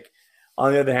got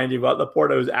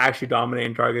LaPorta, who's actually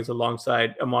dominating targets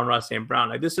alongside Amon-Ra St.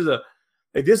 Brown. This was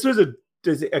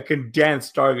a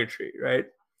condensed target tree, right?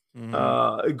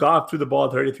 Goff threw the ball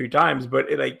 33 times, but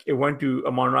it went to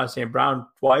Amon-Ra St. Brown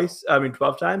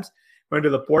 12 times, went to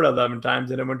LaPorta 11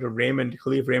 times, and it went to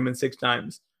Khalif Raymond 6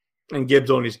 times, and Gibbs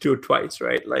only threw twice,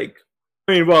 right?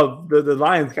 The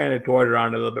Lions kind of toured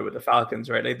around a little bit with the Falcons,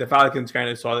 right? Like the Falcons kind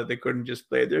of saw that they couldn't just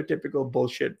play their typical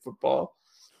bullshit football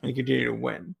and continue to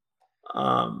win.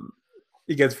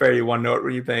 It gets very one note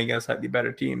when you're playing against slightly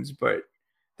better teams, but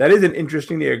that is an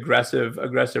interestingly aggressive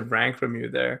rank from you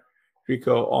there,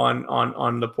 Rico, on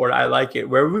LaPorta. I like it.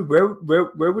 Where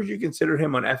would you consider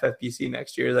him on FFPC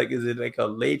next year? Like, is it like a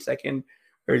late second,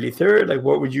 early third? Like,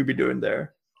 what would you be doing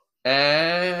there?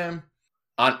 On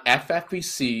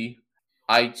FFPC,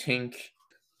 I think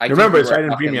remember it's tight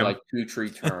end premium, like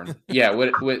 2-3 turn. Yeah,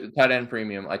 with tight end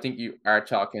premium, I think you are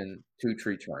talking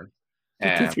 2-3 turn.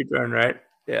 2-3 turn, right?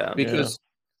 Yeah, because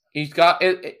he's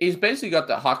basically got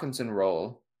the Hawkinson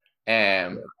role,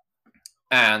 and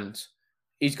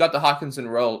he's got the Hawkinson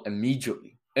role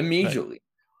immediately, right.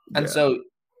 And so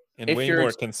way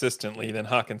more consistently than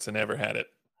Hawkinson ever had it.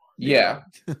 Yeah.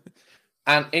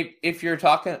 And if you're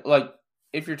talking about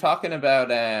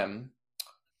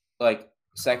like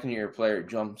second year player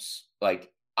jumps,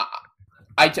 like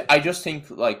I just think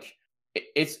like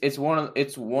he's one of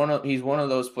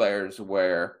those players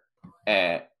where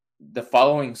the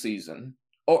following season,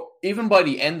 or even by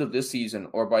the end of this season,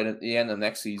 or by the end of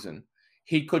next season,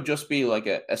 he could just be like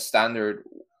a standard,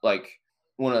 like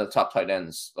one of the top tight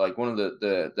ends, like one of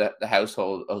the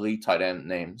household elite tight end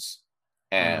names.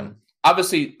 And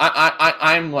obviously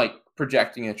I'm like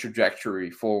projecting a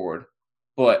trajectory forward,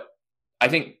 but I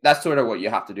think that's sort of what you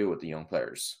have to do with the young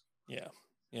players. Yeah.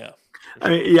 I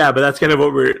mean, yeah, but that's kind of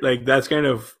what we're like. That's kind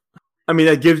of, I mean,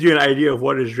 that gives you an idea of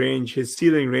what his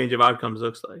ceiling range of outcomes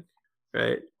looks like,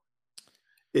 right?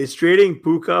 Is trading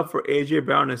Puka for AJ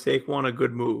Brown and Saquon a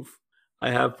good move?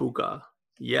 I have Puka.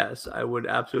 Yes, I would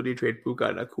absolutely trade Puka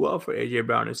and Akua for AJ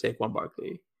Brown and Saquon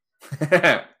Barkley.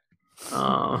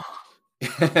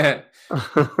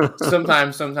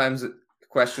 Sometimes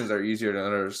questions are easier than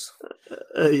others.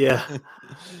 Yeah.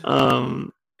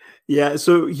 Yeah,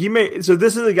 so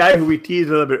this is a guy who we teased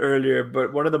a little bit earlier,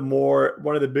 but one of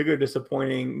the bigger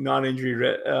disappointing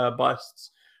non-injury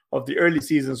busts of the early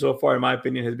season so far, in my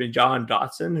opinion, has been Jahan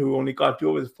Dotson, who only got 2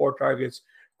 of his 4 targets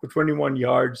for 21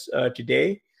 yards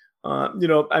today.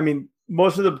 I mean,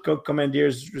 most of the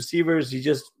Commanders receivers,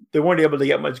 they weren't able to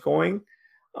get much going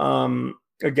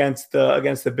against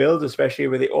the Bills, especially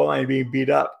with the O-line being beat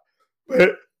up.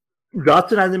 But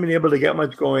Dotson hasn't been able to get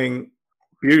much going,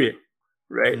 period.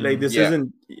 Right? Like this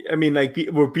isn't, I mean, like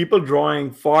were people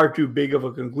drawing far too big of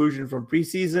a conclusion from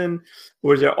preseason?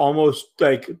 Was there almost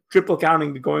like triple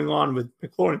counting going on with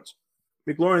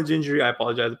McLaurin's injury? I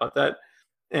apologize about that.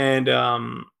 And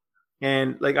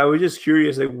like, I was just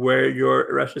curious, like where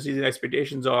your rest of the season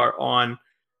expectations are on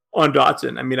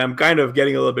Dotson. I mean, I'm kind of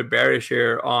getting a little bit bearish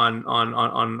here on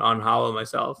Howell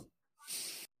myself.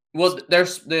 Well,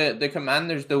 there's the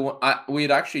Commanders. We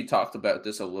had actually talked about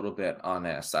this a little bit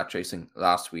on Stat Chasing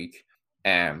last week.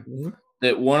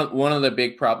 That one of the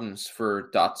big problems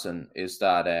for Dotson is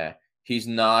that he's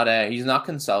not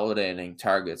consolidating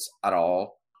targets at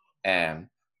all.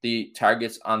 The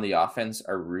targets on the offense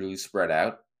are really spread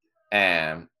out.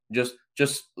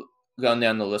 Just going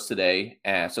down the list today.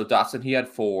 So Dotson, he had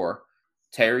 4.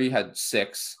 Terry had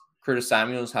 6, Curtis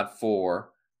Samuels had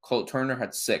 4, Colt Turner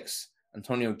had 6,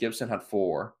 Antonio Gibson had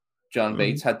 4, John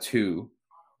Bates had 2,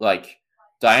 like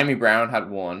Diami Brown had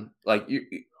 1. Like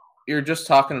you're just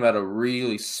talking about a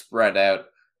really spread out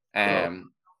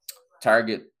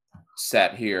target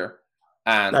set here.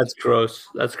 And that's gross.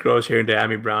 That's gross. Hearing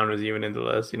Diami Brown was even in the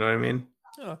list. You know what I mean?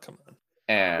 Oh, come on.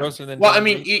 Well, I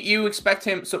mean, you expect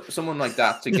him, someone like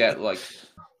that, to get like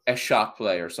a shot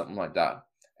play or something like that.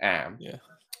 Yeah.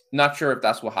 Not sure if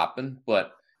that's what happened,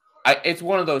 but it's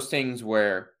one of those things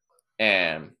where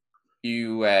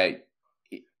you I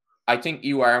think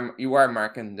you are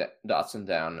marking Dotson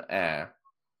down a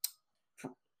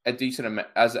decent amount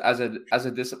as a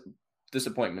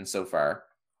disappointment so far.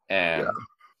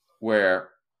 Where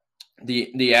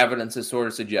the evidence is sort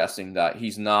of suggesting that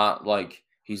he's not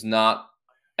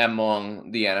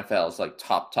among the NFL's like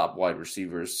top wide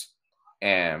receivers,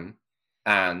 and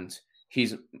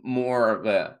he's more of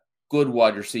a good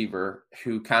wide receiver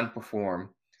who can perform,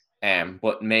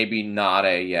 but maybe not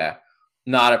a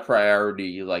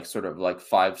priority, like sort of like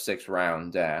 5-6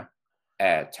 round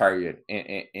target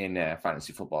in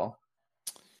fantasy football.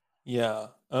 Yeah.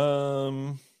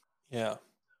 Yeah.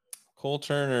 Cole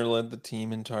Turner led the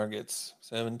team in targets,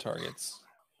 7 targets.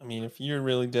 I mean, if you're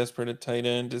really desperate at tight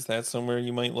end, is that somewhere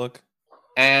you might look?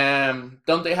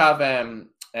 Don't they have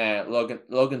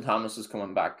Logan Thomas is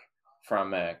coming back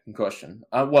from concussion?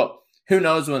 Well, who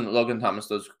knows when Logan Thomas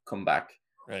does come back?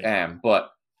 Right.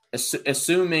 But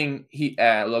assuming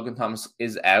Logan Thomas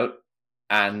is out,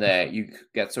 and you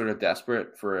get sort of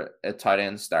desperate for a tight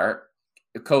end start,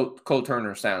 Cole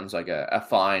Turner sounds like a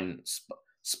fine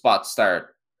spot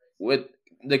start with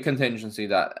the contingency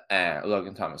that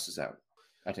Logan Thomas is out,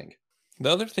 I think. The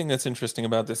other thing that's interesting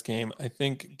about this game, I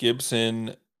think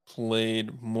Gibson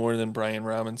played more than Brian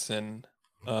Robinson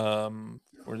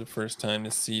for the first time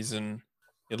this season.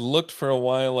 It looked for a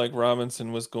while like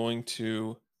Robinson was going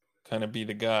to kind of be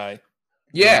the guy.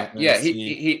 Yeah.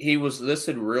 He was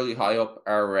listed really high up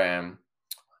our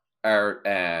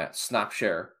snap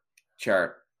share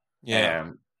chart. Yeah.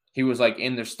 He was like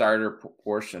in the starter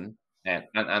portion, and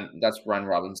that's Brian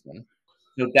Robinson.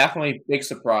 So definitely big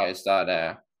surprise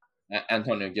that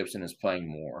Antonio Gibson is playing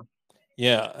more.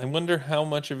 Yeah, I wonder how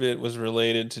much of it was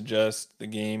related to just the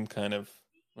game kind of,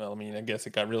 well, I mean, I guess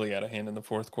it got really out of hand in the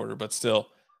fourth quarter, but still,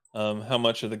 how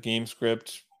much of the game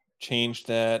script changed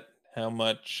that? How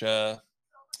much?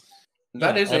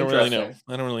 That is I don't interesting.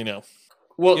 I don't really know.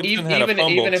 Well, Gibson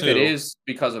even if too. it is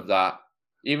because of that,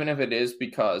 even if it is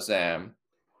because of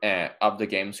the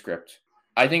game script,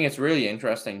 I think it's really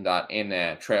interesting that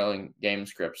in trailing game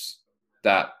scripts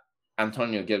that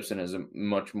Antonio Gibson is a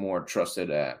much more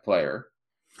trusted player.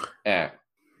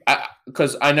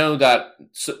 Because I know that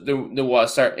there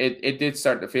was it did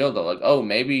start to feel though, like, oh,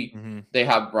 maybe they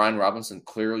have Brian Robinson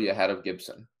clearly ahead of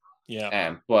Gibson.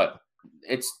 Yeah. But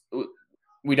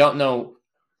we don't know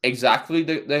exactly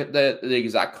the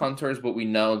exact contours, but we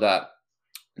know that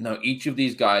each of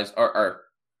these guys are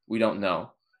we don't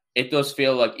know. It does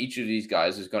feel like each of these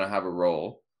guys is going to have a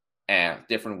role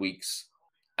different weeks,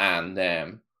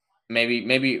 and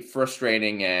maybe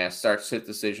frustrating start-sit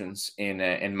decisions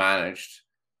in managed.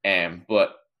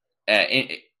 But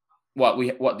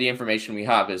what the information we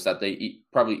have is that they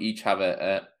probably each have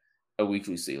a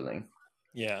weekly ceiling.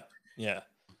 Yeah.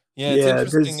 It's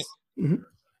interesting.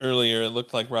 Earlier, it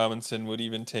looked like Robinson would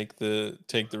even take the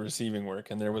receiving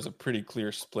work, and there was a pretty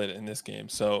clear split in this game.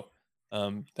 So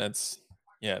that's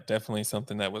definitely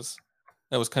something that was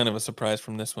kind of a surprise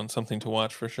from this one. Something to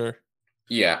watch for sure.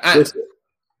 Yeah. And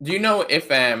do you know if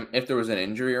there was an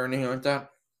injury or anything like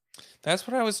that? That's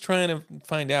what I was trying to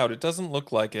find out. It doesn't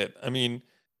look like it. I mean,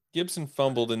 Gibson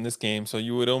fumbled in this game, so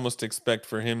you would almost expect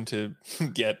for him to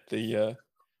get the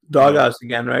doghouse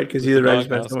again, right? Because he's already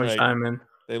spent so much time in.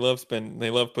 They love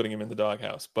putting him in the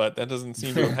doghouse, but that doesn't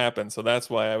seem to have happened. So that's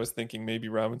why I was thinking maybe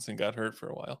Robinson got hurt for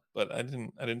a while, but I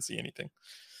didn't see anything.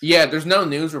 Yeah, there's no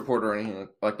news report or anything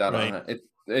like that on it.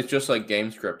 It's just like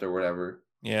game script or whatever.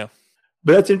 Yeah,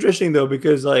 but that's interesting though,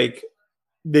 because like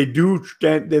they do,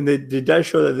 then it does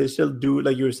show that they still do,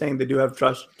 like you were saying, they do have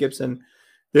trust Gibson.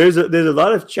 There's a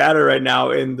lot of chatter right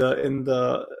now in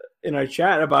our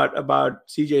chat about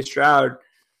CJ Stroud.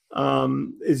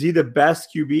 Is he the best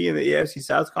QB in the AFC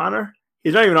South, Conor?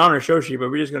 He's not even on our show sheet, but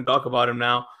we're just going to talk about him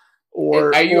now.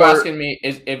 Or are you asking me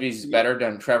if he's better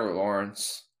than Trevor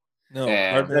Lawrence? No,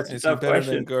 is he better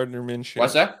than Gardner Minshew?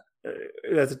 What's that?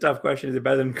 That's a tough question. Is it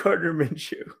better than Gardner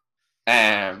Minshew?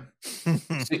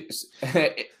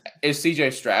 Is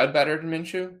CJ Stroud better than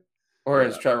Minshew, or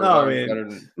is Trevor Lawrence better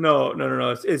than? No.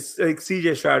 It's like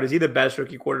CJ Stroud. Is he the best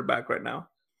rookie quarterback right now?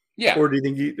 Yeah. Or do you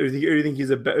think he's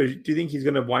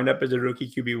going to wind up as a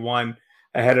rookie QB1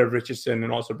 ahead of Richardson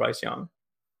and also Bryce Young?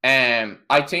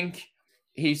 I think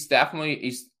he's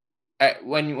definitely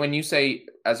when you say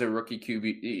as a rookie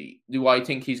QB, do I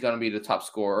think he's going to be the top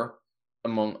scorer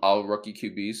among all rookie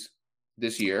QBs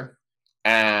this year?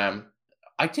 I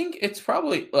think it's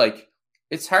probably like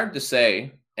it's hard to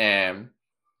say.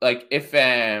 Like if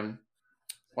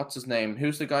what's his name?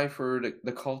 Who's the guy for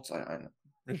the Colts? I know.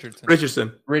 Richardson.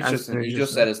 You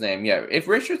just said his name. Yeah. If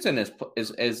Richardson is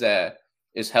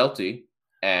healthy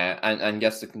and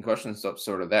gets the concussion stuff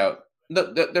sorted out,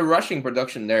 the rushing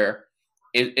production there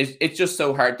it's just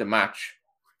so hard to match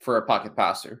for a pocket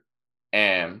passer.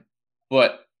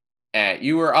 But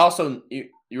you were also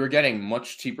you were getting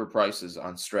much cheaper prices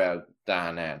on Stroud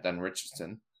than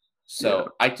Richardson.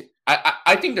 So yeah.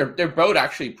 I think they're both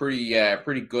actually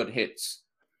pretty good hits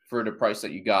for the price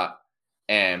that you got.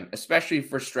 Especially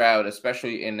for Stroud,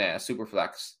 especially in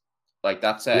Superflex, like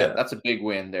that's a big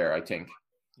win there, I think.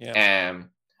 Yeah.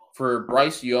 For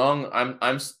Bryce Young, I'm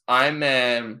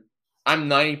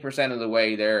 90% of the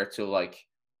way there to like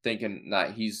thinking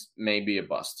that he's maybe a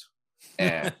bust.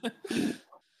 That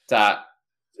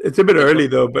it's a bit early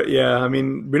though, but yeah, I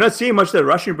mean, we're not seeing much of the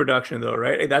rushing production though,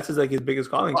 right? Like, that's his biggest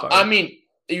calling card. I mean,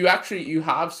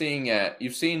 you've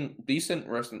seen decent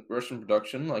rushing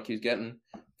production, like he's getting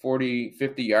 40,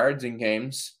 50 yards in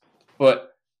games,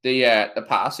 but the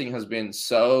passing has been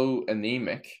so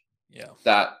anemic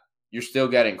that you're still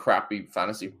getting crappy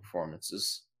fantasy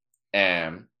performances.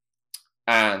 And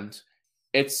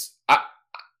it's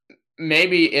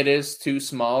maybe it is too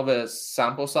small of a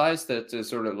sample size to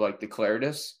sort of like declare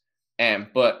this.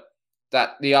 But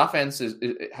that the offense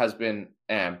has been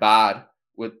bad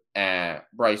with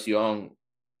Bryce Young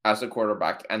as a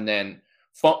quarterback, and then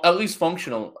at least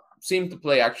functional. Seemed to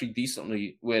play actually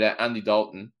decently with Andy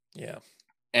Dalton. Yeah.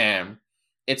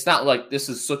 It's not like this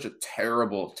is such a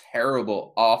terrible,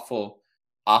 awful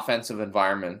offensive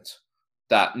environment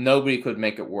that nobody could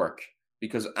make it work,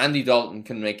 because Andy Dalton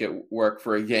can make it work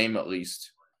for a game at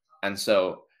least. And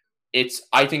so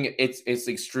I think it's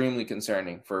extremely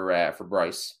concerning for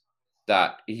Bryce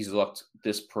that he's looked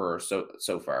this poor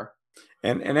so far.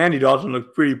 And Andy Dalton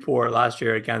looked pretty poor last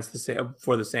year against the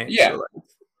Saints. Yeah. So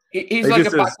he's like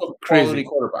a backup quality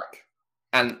quarterback,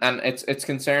 and it's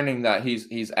concerning that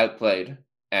he's outplayed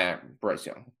Bryce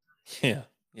Young. Yeah.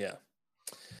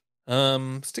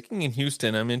 Sticking in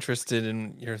Houston, I'm interested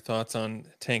in your thoughts on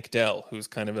Tank Dell, who's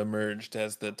kind of emerged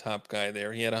as the top guy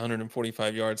there. He had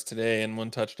 145 yards today and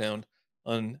 1 touchdown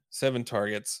on 7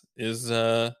 targets.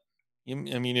 If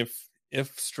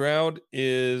Stroud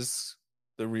is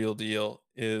the real deal,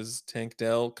 is Tank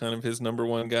Dell kind of his number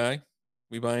one guy?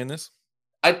 We buying this?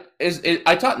 I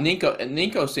thought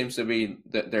Nico seems to be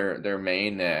their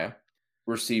main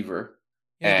receiver.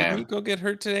 Yeah, did Nico get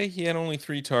hurt today? He had only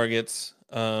 3 targets.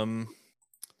 Look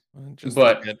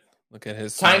at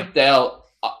his Tank Dell.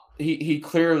 He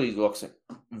clearly looks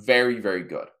very, very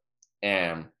good.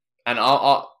 And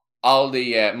all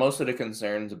the most of the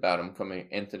concerns about him coming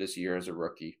into this year as a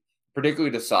rookie, particularly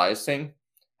the size thing,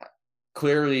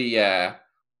 clearly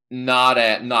not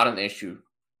an issue.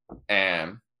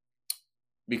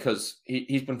 Because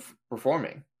he's been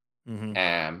performing.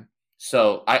 Mm-hmm.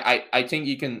 So I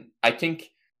think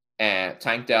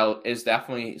Tank Dell is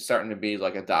definitely starting to be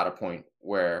like a data point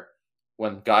where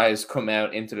when guys come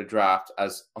out into the draft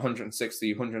as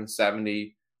 160,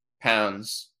 170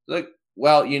 pounds, like,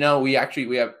 well,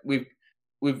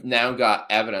 we've now got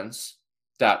evidence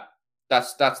that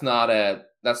that's not a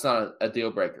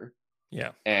deal breaker.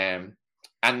 Yeah. And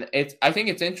I think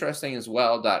it's interesting as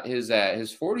well that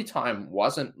his 40 time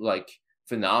wasn't like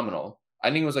phenomenal.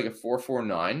 I think it was like a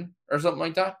 4.49 or something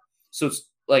like that. So it's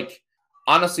like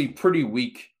honestly pretty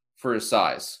weak for his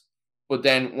size. But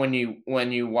then when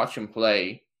you watch him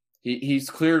play, he's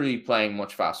clearly playing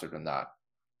much faster than that.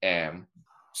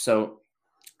 So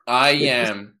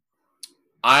I'm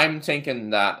thinking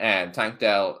that Tank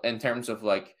Dell, in terms of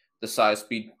like the size,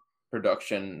 speed,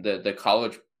 production, the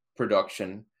college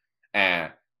production,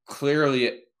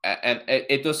 clearly, and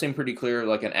it does seem pretty clear,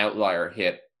 like an outlier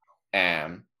hit.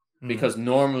 Because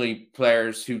normally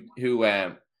players who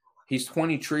he's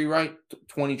 23, right?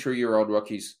 23-year-old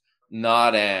rookies,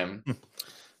 not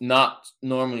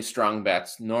normally strong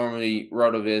bets, normally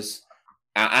RotoViz.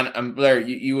 And Blair,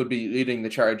 you would be leading the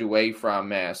charge away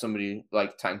from somebody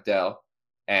like Tank Dell.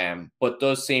 But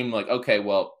does seem like, okay,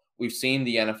 well, we've seen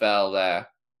the NFL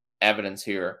evidence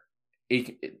here.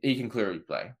 He can clearly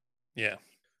play. Yeah.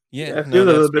 It feels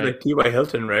a little bit like T.Y.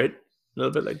 Hilton, right? A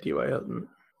little bit like T.Y. Hilton.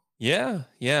 Yeah,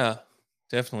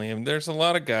 definitely. And there's a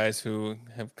lot of guys who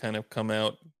have kind of come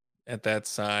out at that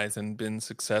size and been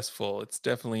successful. It's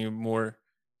definitely more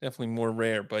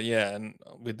rare. But yeah, and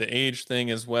with the age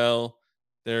thing as well,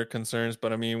 there are concerns.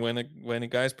 But I mean, when a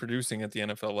guy's producing at the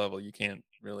NFL level, you can't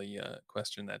really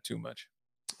question that too much.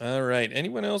 All right.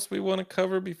 Anyone else we want to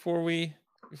cover before we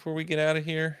get out of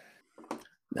here?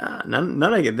 Nah, none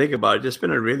I can think about. It's just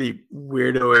been a really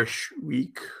weirdo-ish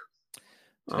week.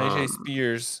 Tajay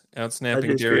Spears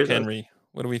outsnapping Derrick Henry.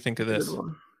 What do we think of this?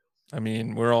 I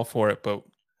mean, we're all for it, but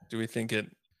do we think it?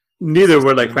 Neither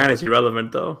were like fantasy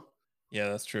relevant, though. Yeah,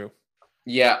 that's true.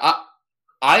 Yeah,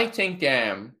 I think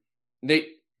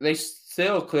they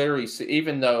still clearly see,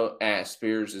 even though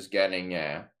Spears is getting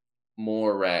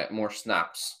more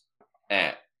snaps,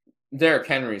 Derrick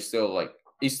Henry is still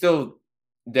he's still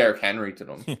Derrick Henry to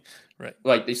them. Right.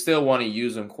 Like they still want to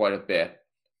use him quite a bit,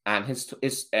 and his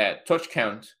touch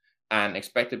count and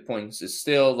expected points is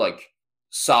still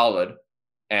solid.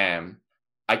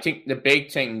 I think the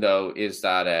big thing though is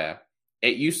that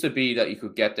it used to be that you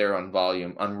could get there on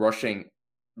rushing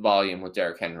volume with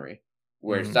Derrick Henry,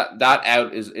 whereas that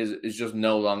out is just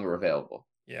no longer available.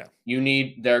 Yeah, you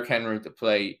need Derrick Henry to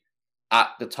play at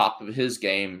the top of his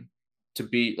game to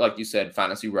be, like you said,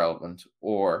 fantasy relevant,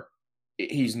 or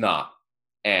he's not.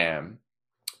 And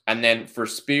then for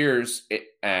Spears,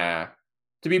 to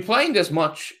be playing this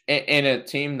much in a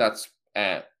team that's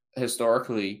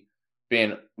historically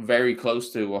been very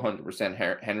close to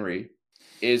 100% Henry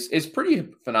is pretty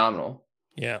phenomenal.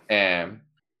 Yeah.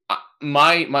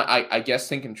 I guess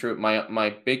thinking through it,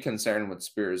 my big concern with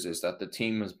Spears is that the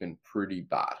team has been pretty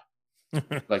bad.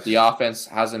 Like the offense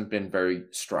hasn't been very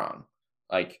strong.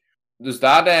 Like, does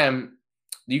that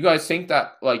do you guys think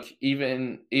that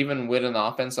even with an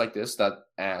offense like this, that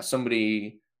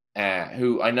somebody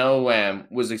who I know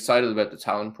was excited about the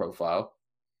talent profile,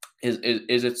 is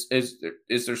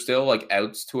there still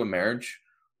outs to emerge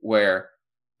where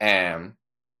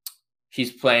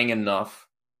he's playing enough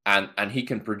and he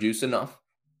can produce enough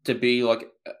to be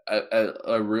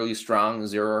a really strong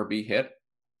 0 RB hit?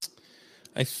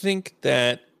 I think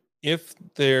that if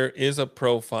there is a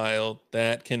profile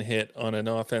that can hit on an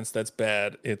offense that's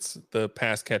bad, it's the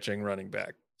pass catching running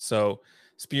back. So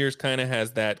Spears kind of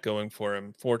has that going for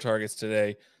him. 4 targets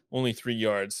today, only 3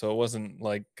 yards. So it wasn't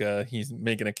like he's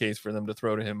making a case for them to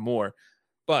throw to him more.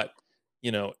 But,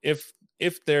 if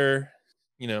they're,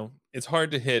 it's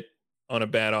hard to hit on a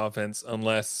bad offense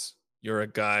unless you're a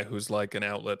guy who's like an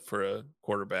outlet for a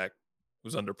quarterback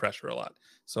who's under pressure a lot.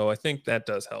 So I think that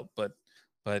does help. But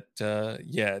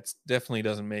yeah, it definitely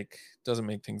doesn't make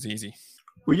things easy.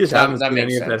 We just haven't seen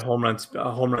any of that home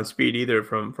run speed either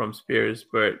from Spears,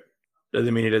 but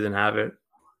doesn't mean he doesn't have it.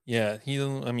 Yeah,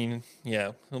 he'll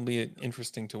be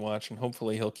interesting to watch, and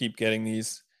hopefully he'll keep getting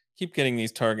these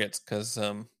targets because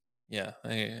I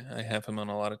have him on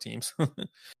a lot of teams.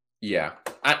 Yeah,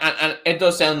 and it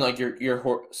does sound like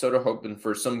you're sort of hoping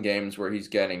for some games where he's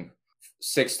getting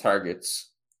 6 targets,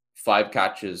 5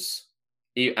 catches.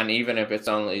 And even if it's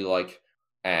only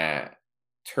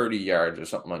 30 yards or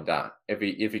something like that, if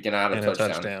he can add a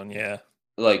touchdown, yeah,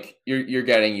 you're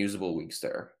getting usable weeks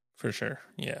there for sure.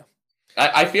 Yeah,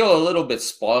 I feel a little bit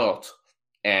spoiled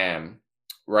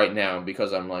right now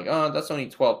because I'm that's only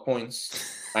 12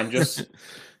 points, and just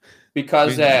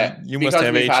because you must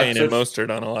have A-Chain and Mostert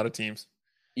on a lot of teams.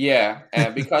 Yeah,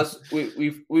 because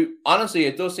we honestly,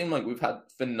 it does seem like we've had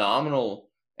phenomenal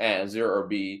 0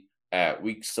 RB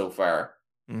weeks so far.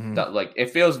 Mm-hmm. That it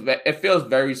feels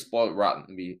very spoiled rotten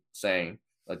to be saying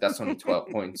that's only 12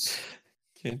 points.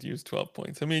 Can't use 12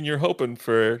 points. I mean, you're hoping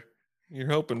for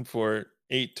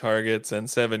 8 targets and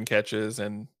 7 catches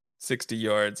and 60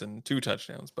 yards and 2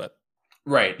 touchdowns, but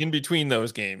right in between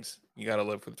those games, you got to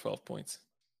live with 12 points.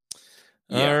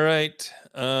 Yeah. All right,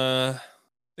 I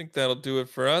think that'll do it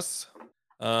for us.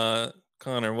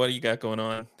 Conor, what do you got going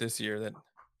on this year that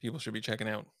people should be checking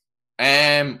out?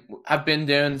 I've been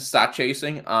doing stat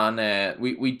chasing on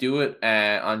we do it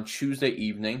on Tuesday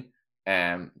evening.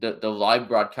 The live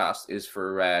broadcast is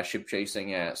for ship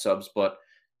chasing subs, but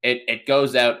it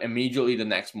goes out immediately the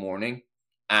next morning,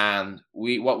 and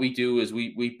what we do is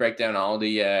we break down all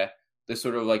the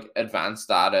sort of advanced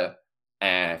data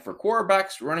for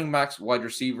quarterbacks, running backs, wide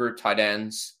receiver, tight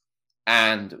ends,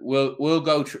 and we'll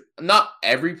go not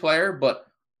every player, but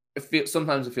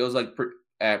sometimes it feels like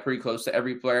pretty close to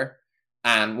every player.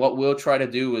 And what we'll try to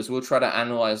do is we'll try to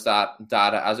analyze that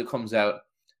data as it comes out,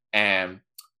 and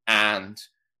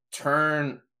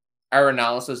turn our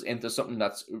analysis into something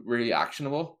that's really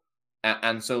actionable.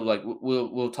 And so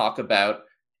we'll talk about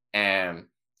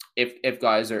if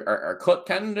guys are cut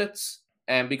candidates,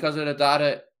 and because of the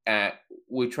data,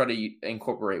 we try to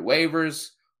incorporate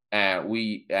waivers.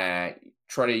 We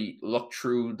try to look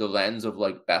through the lens of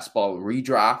like best ball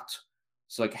redraft.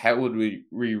 So like, how would we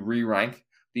re-rank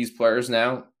these players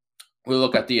now? We'll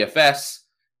look at DFS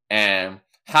and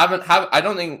I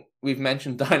don't think we've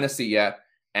mentioned Dynasty yet,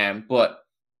 but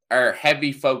our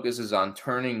heavy focus is on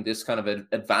turning this kind of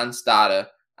advanced data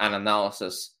and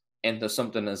analysis into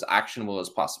something as actionable as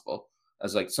possible,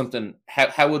 as like something,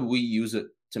 how would we use it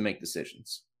to make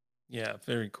decisions? Yeah,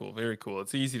 very cool. Very cool.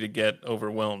 It's easy to get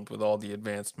overwhelmed with all the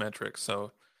advanced metrics.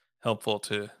 So helpful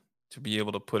to be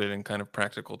able to put it in kind of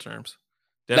practical terms.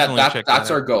 Definitely check that's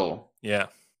that our out. goal. Yeah.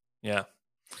 Yeah.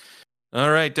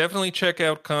 All right. Definitely check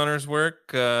out Conor's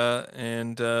work.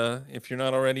 And if you're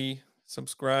not already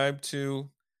subscribed to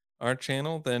our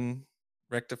channel, then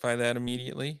rectify that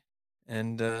immediately.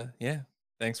 And yeah,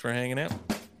 thanks for hanging out.